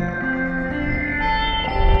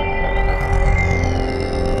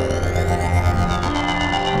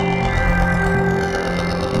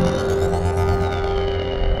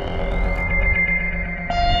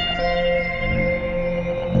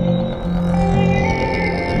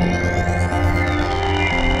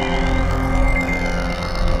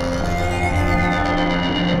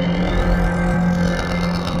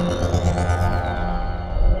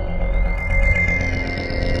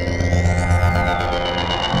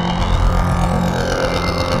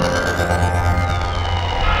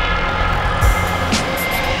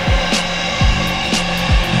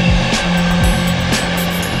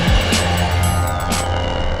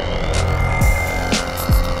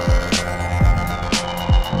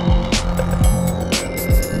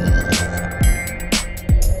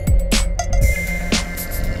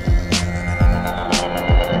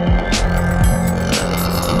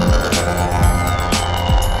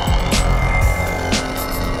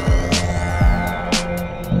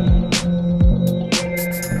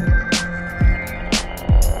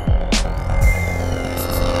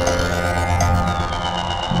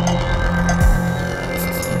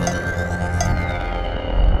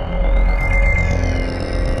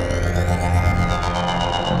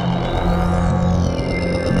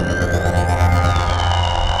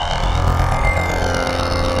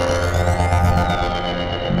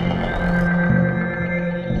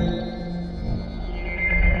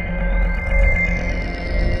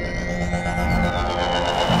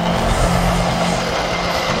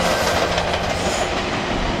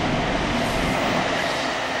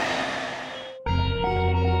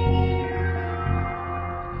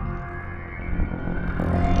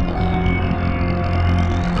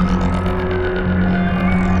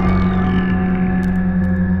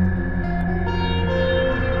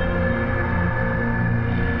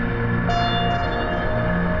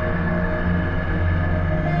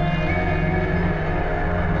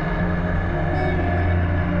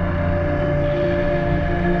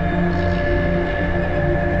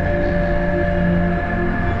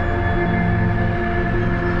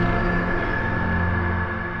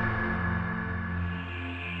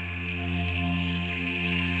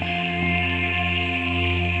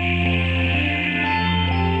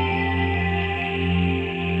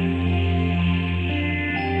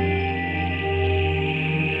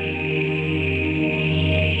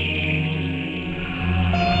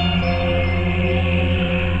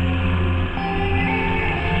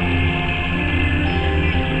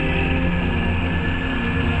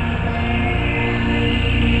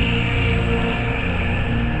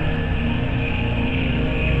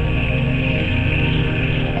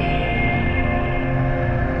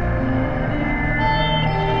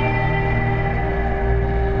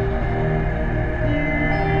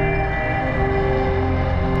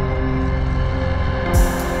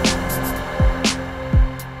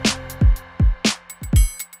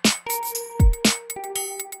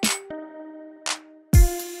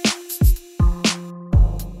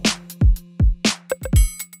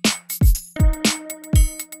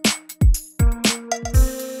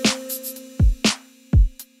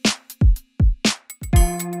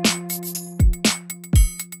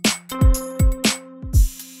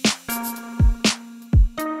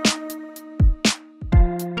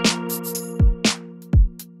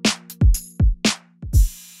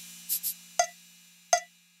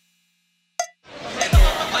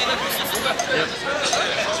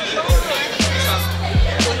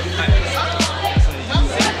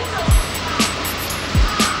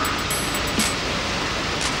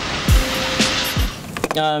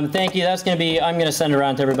Thank you. That's going to be, I'm going to send it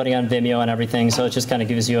around to everybody on Vimeo and everything, so it just kind of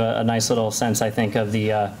gives you a nice little sense, I think, of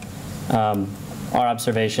the our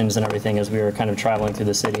observations and everything as we were kind of traveling through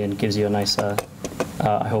the city, and gives you a nice,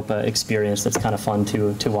 I hope, experience that's kind of fun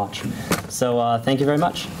to watch. So thank you very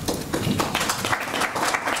much.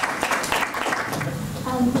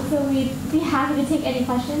 So we'd be happy to take any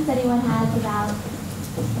questions anyone has about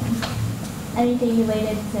anything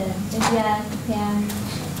related to India, Japan.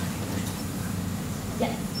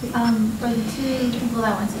 Yes. For the two people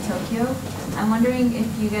that went to Tokyo, I'm wondering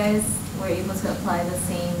if you guys were able to apply the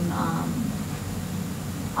same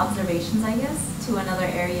observations, I guess, to another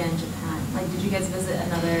area in Japan? Like, did you guys visit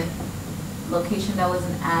another location that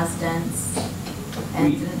wasn't as dense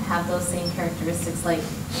and didn't have those same characteristics, like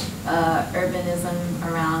urbanism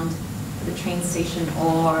around the train station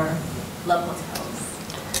or love hotels?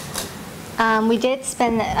 We did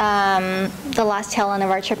spend the last tail end of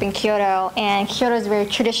our trip in Kyoto, and Kyoto is very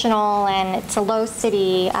traditional, and it's a low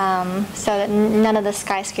city, so that none of the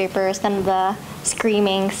skyscrapers, none of the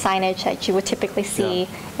screaming signage that you would typically see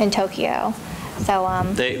in Tokyo. So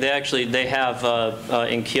they have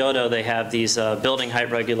in Kyoto, they have these building height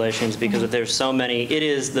regulations because there's so many. It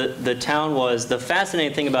is the town was the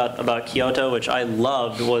fascinating thing about Kyoto, which I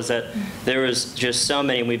loved, was that there was just so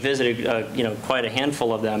many. We visited quite a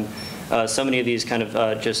handful of them. So many of these kind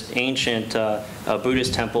of just ancient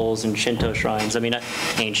Buddhist temples and Shinto shrines. I mean, not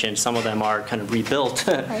ancient. Some of them are kind of rebuilt,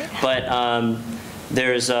 right. but.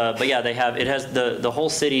 But yeah, they have, it has, the whole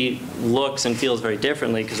city looks and feels very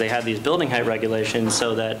differently because they have these building height regulations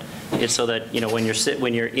so that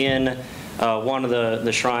when you're in one of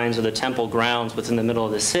the shrines or the temple grounds within the middle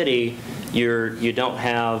of the city, you don't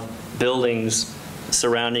have buildings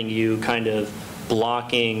surrounding you kind of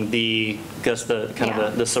blocking the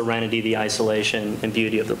serenity, the isolation and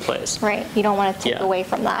beauty of the place. right, you don't want to take away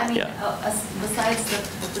from that. I mean, besides the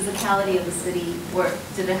physicality of the city,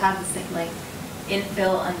 did it have this thing like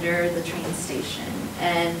infill under the train station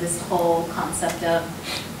and this whole concept of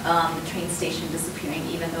the train station disappearing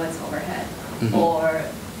even though it's overhead, or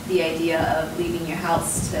the idea of leaving your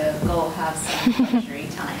house to go have some luxury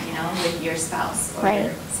time, with your spouse or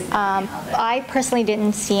your significant other? I personally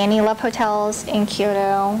didn't see any love hotels in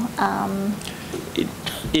Kyoto.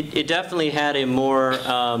 It definitely had a more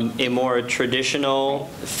traditional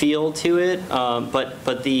feel to it,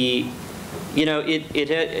 but the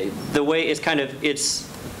the way it's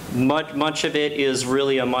much of it is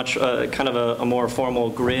really a kind of a more formal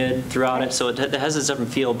grid throughout it, so it has a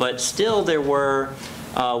different feel. But still, there were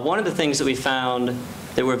one of the things that we found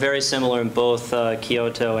that were very similar in both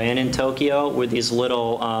Kyoto and in Tokyo were these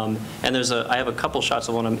little and I have a couple shots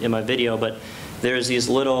of one in my video, but there's these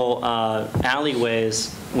little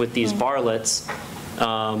alleyways with these barlets,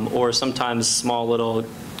 or sometimes small little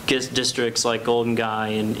districts like Golden Gai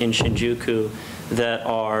in Shinjuku that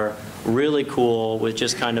are really cool with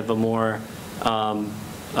just kind of a more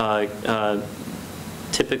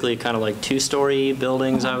typically kind of like two-story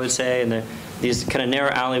buildings, I would say, and these kind of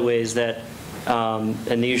narrow alleyways that and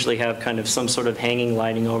they usually have kind of some sort of hanging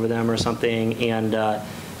lighting over them or something,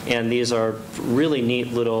 and these are really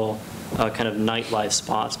neat little kind of nightlife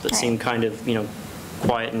spots, but seem kind of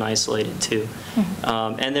quiet and isolated too.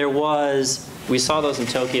 And we saw those in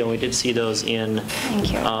Tokyo, and we did see those in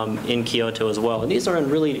Kyoto as well. And these are in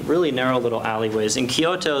really narrow little alleyways. In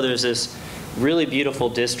Kyoto, there's this really beautiful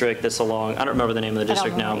district that's along, I don't remember the name of the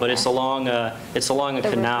district now, but it's along a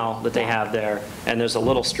canal that they have there. And there's a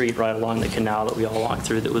little street right along the canal that we all walked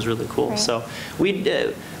through that was really cool. Right. So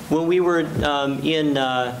when we were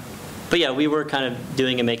but yeah, we were kind of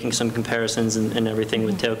doing and making some comparisons and everything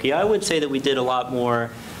with Tokyo. I would say that we did a lot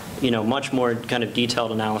more, much more kind of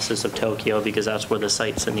detailed analysis of Tokyo because that's where the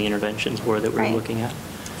sites and the interventions were that we were looking at.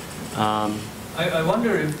 I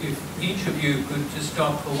wonder if each of you could just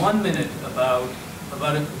talk for 1 minute about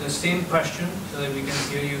the same question so that we can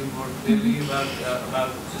hear you more clearly about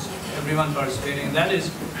just everyone participating. And that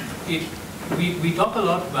is, we talk a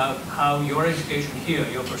lot about how your education here,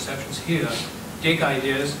 your perceptions here, take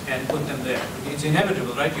ideas and put them there. It's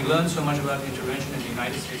inevitable, right? You learn so much about intervention in the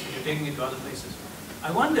United States and you're taking it to other places. I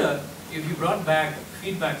wonder if you brought back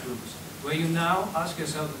feedback loops where you now ask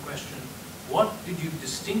yourself the question, what did you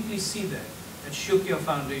distinctly see there that shook your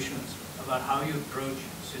foundations about how you approach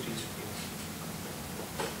cities here?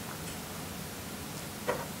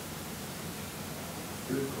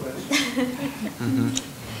 Good question.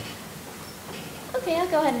 Okay, I'll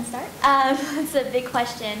go ahead and start. It's a big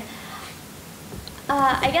question.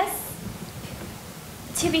 I guess,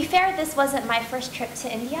 to be fair, this wasn't my first trip to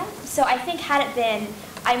India, so I think had it been,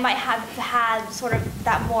 I might have had sort of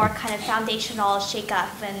that more kind of foundational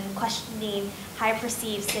shake-up and questioning how I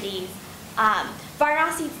perceive cities.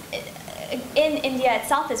 Varanasi in India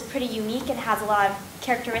itself is pretty unique and has a lot of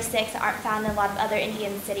characteristics that aren't found in a lot of other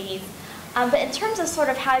Indian cities. But in terms of sort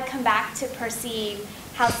of how I come back to perceive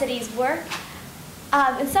how cities work,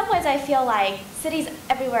 in some ways I feel like cities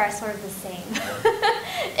everywhere are sort of the same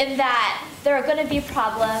in that there are going to be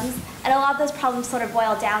problems, and a lot of those problems sort of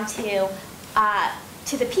boil down to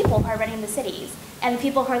the people who are running the cities and the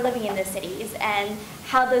people who are living in the cities and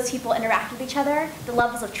how those people interact with each other, the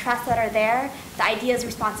levels of trust that are there, the ideas of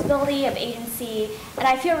responsibility, of agency. And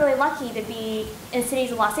I feel really lucky to be in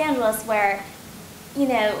cities in Los Angeles where you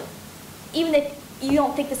know, even if you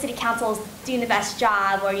don't think the city council is doing the best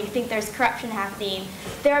job or you think there's corruption happening,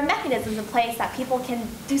 there are mechanisms in place that people can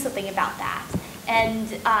do something about that. And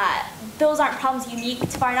those aren't problems unique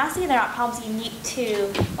to Varanasi, they're not problems unique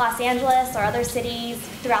to Los Angeles or other cities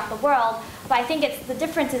throughout the world, but I think it's the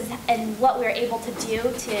differences in what we're able to do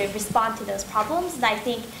to respond to those problems. And I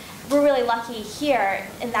think we're really lucky here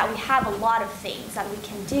in that we have a lot of things that we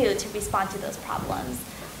can do to respond to those problems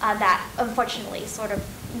that unfortunately sort of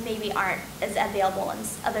maybe aren't as available in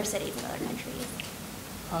other cities and other countries.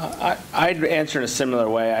 I'd answer in a similar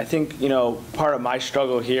way. I think, you know, part of my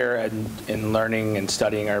struggle here in learning and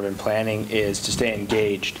studying urban planning is to stay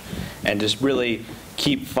engaged and just really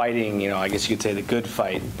keep fighting, you know, I guess you could say the good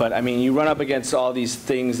fight. But I mean, you run up against all these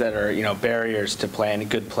things that are, you know, barriers to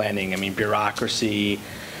good planning. I mean, bureaucracy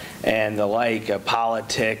and the like,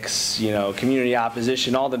 politics, you know, community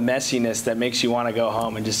opposition, all the messiness that makes you want to go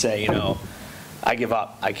home and just say, you know, I give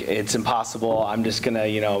up. It's impossible. I'm just gonna,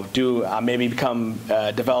 you know, maybe become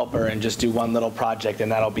a developer and just do one little project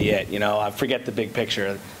and that'll be it. You know, I forget the big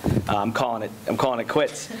picture. I'm calling it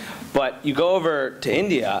quits. But you go over to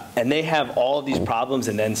India and they have all of these problems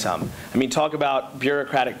and then some. I mean, talk about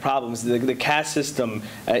bureaucratic problems. The caste system,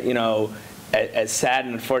 you know, as sad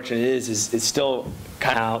and unfortunate it is still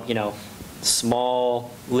kind of, you know, small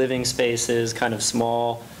living spaces, kind of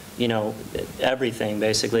small, you know, everything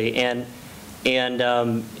basically. And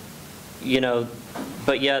you know,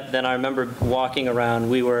 but yet then I remember walking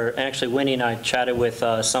around, actually Winnie and I chatted with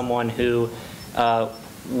someone who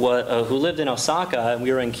lived in Osaka, and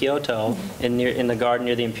we were in Kyoto in the garden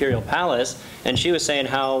near the Imperial Palace, and she was saying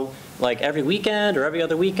how like every weekend or every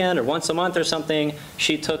other weekend or once a month or something,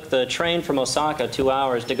 she took the train from Osaka 2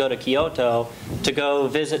 hours to go to Kyoto to go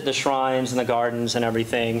visit the shrines and the gardens and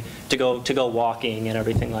everything, to go walking and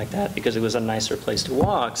everything like that because it was a nicer place to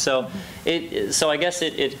walk. So I guess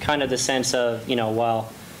it kind of the sense of, you know, while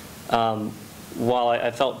I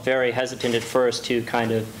felt very hesitant at first to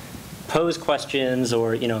kind of pose questions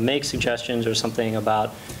or, you know, make suggestions or something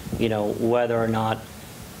about, you know, whether or not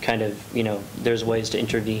kind of, you know, there's ways to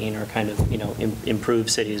intervene or kind of, you know, improve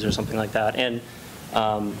cities or something like that. And,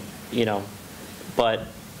 you know, but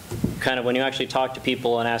kind of when you actually talk to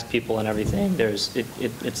people and ask people and everything, it's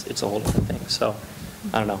a whole different thing. So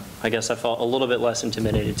I don't know. I guess I felt a little bit less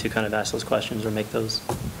intimidated to kind of ask those questions or make those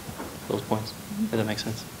points, if that makes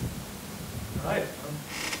sense. All right.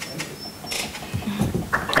 Thank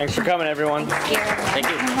you. Thanks for coming, everyone. Thank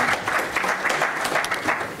you.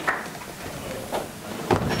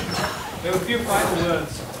 We have a few final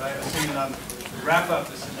words, I think, to wrap up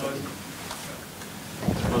this symposium.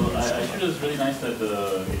 Well, I think it was really nice that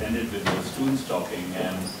it ended with the students talking,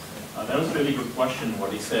 and that was a really good question.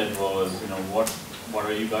 What he said was, you know, what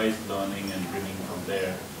are you guys learning and bringing from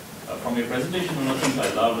there? From your presentation, one of the things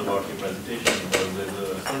I loved about your presentation was there's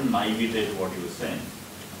a certain naivete to what you were saying.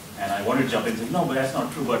 And I wanted to jump in and say, no, but that's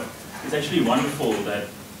not true. But it's actually wonderful that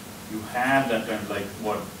you have that kind of like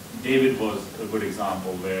what David was a good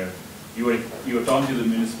example where you were talking to the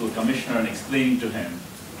municipal commissioner and explaining to him.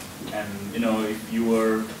 And you know, if you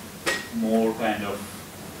were more kind of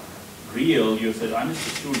real, you said, I'm just a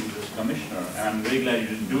student, just a commissioner, and I'm very glad you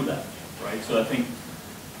didn't do that, right? So I think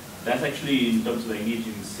that's actually, in terms of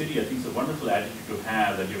engaging the city, I think it's a wonderful attitude to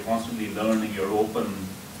have, that you're constantly learning, you're open,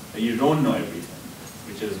 that you don't know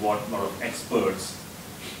everything, which is what a lot of experts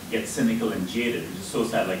get cynical and jaded, which is so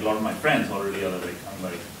sad. Like a lot of my friends already are like, I'm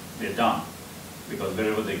like, they're done. Because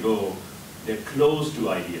wherever they go, they're close to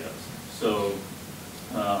ideas. So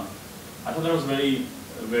I thought that was very,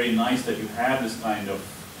 very nice that you have this kind of,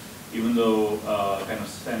 even though kind of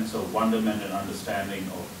sense of wonderment and understanding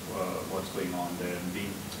of what's going on there, and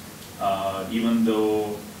being, even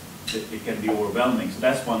though it can be overwhelming. So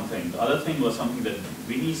that's one thing. The other thing was something that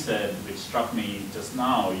Winnie said, which struck me just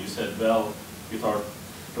now. You said, well, you thought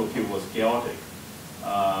Tokyo was chaotic.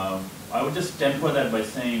 I would just temper that by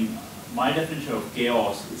saying, my definition of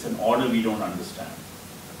chaos is an order we don't understand.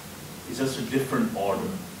 It's just a different order.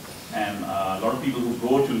 And a lot of people who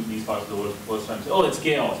go to these parts of the world for the first time say, oh, it's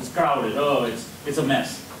chaos, it's crowded, oh, it's a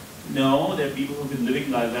mess. No, there are people who've been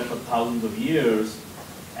living like that for thousands of years,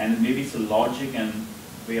 and maybe it's a logic and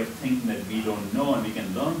way of thinking that we don't know and we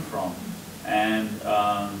can learn from. And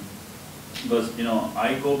because, you know,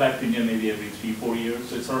 I go back to India maybe every 3-4 years,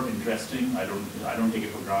 so it's sort of interesting. I don't take it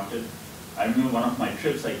for granted. I remember one of my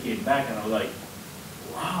trips, I came back and I was like,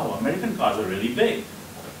 wow, American cars are really big.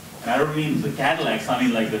 And I don't mean the Cadillacs, I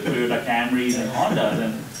mean like the Toyota Camrys and Hondas.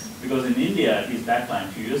 And because in India, at least that time,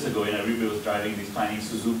 a few years ago, everybody was driving these tiny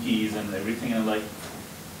Suzukis and everything. And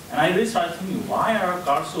I really started thinking, why are our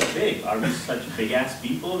cars so big? Are we such big-ass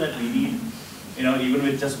people that we need, you know, even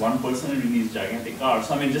with just one person in these gigantic cars.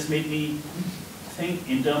 So I mean, it just made me think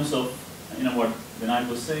in terms of, you know, what Vinay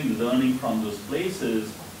was saying, learning from those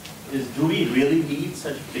places is, do we really need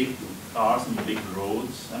such big cars and big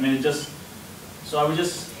roads? I mean, it just, so I would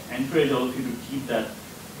just encourage all of you to keep that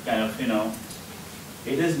kind of, you know,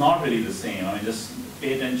 it is not really the same. I mean, just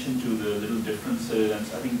pay attention to the little differences, and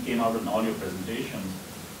I think it came out in all your presentations,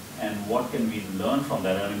 and what can we learn from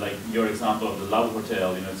that? I mean, like your example of the Love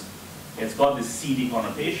Hotel, you know, it's got this seedy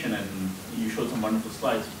connotation, and you showed some wonderful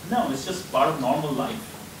slides. No, it's just part of normal life.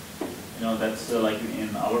 You know, that's like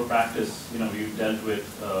in our practice, you know, we've dealt with,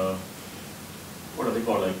 what are they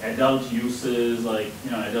called, like adult uses, like,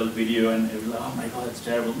 you know, adult video, and it was like, oh my God, that's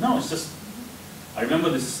terrible. No, it's just, I remember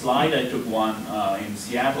this slide, I took one in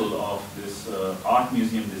Seattle of this art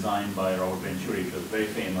museum designed by Robert Venturi, which was very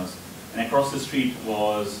famous. And across the street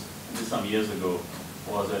was, this some years ago,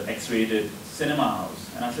 was an X-rated cinema house.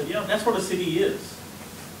 And I said, you know, that's what a city is.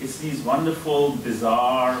 It's these wonderful,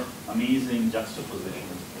 bizarre, amazing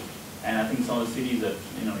juxtapositions. And I think some of the cities that,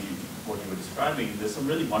 you know, what you were describing, there's some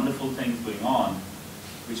really wonderful things going on,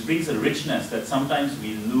 which brings a richness that sometimes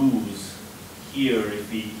we lose here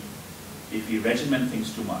if we regiment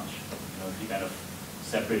things too much. You know, if we kind of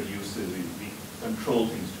separate uses, we control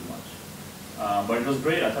things too much. But it was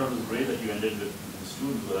great. I thought it was great that you ended with the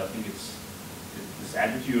students, but I think it's this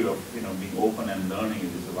attitude of, you know, being open and learning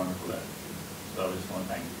is a wonderful attitude. So I just want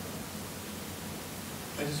to thank you.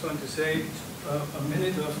 I just want to say a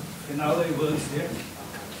minute of finale words here.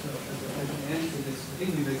 So at the end of this, I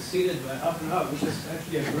think we've exceeded by half an hour, which is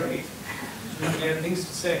actually a great. We have things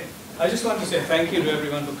to say. I just want to say thank you to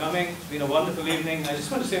everyone for coming. It's been a wonderful evening. I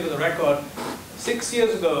just want to say for the record, 6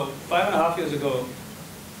 years ago, 5.5 years ago,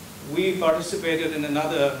 we participated in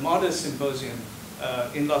another modest symposium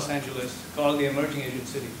in Los Angeles called the Emerging Asian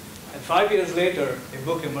City. And 5 years later, a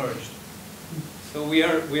book emerged. So we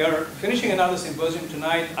are finishing another symposium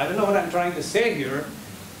tonight. I don't know what I'm trying to say here,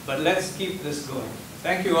 but let's keep this going.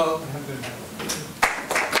 Thank you all. Have a good night.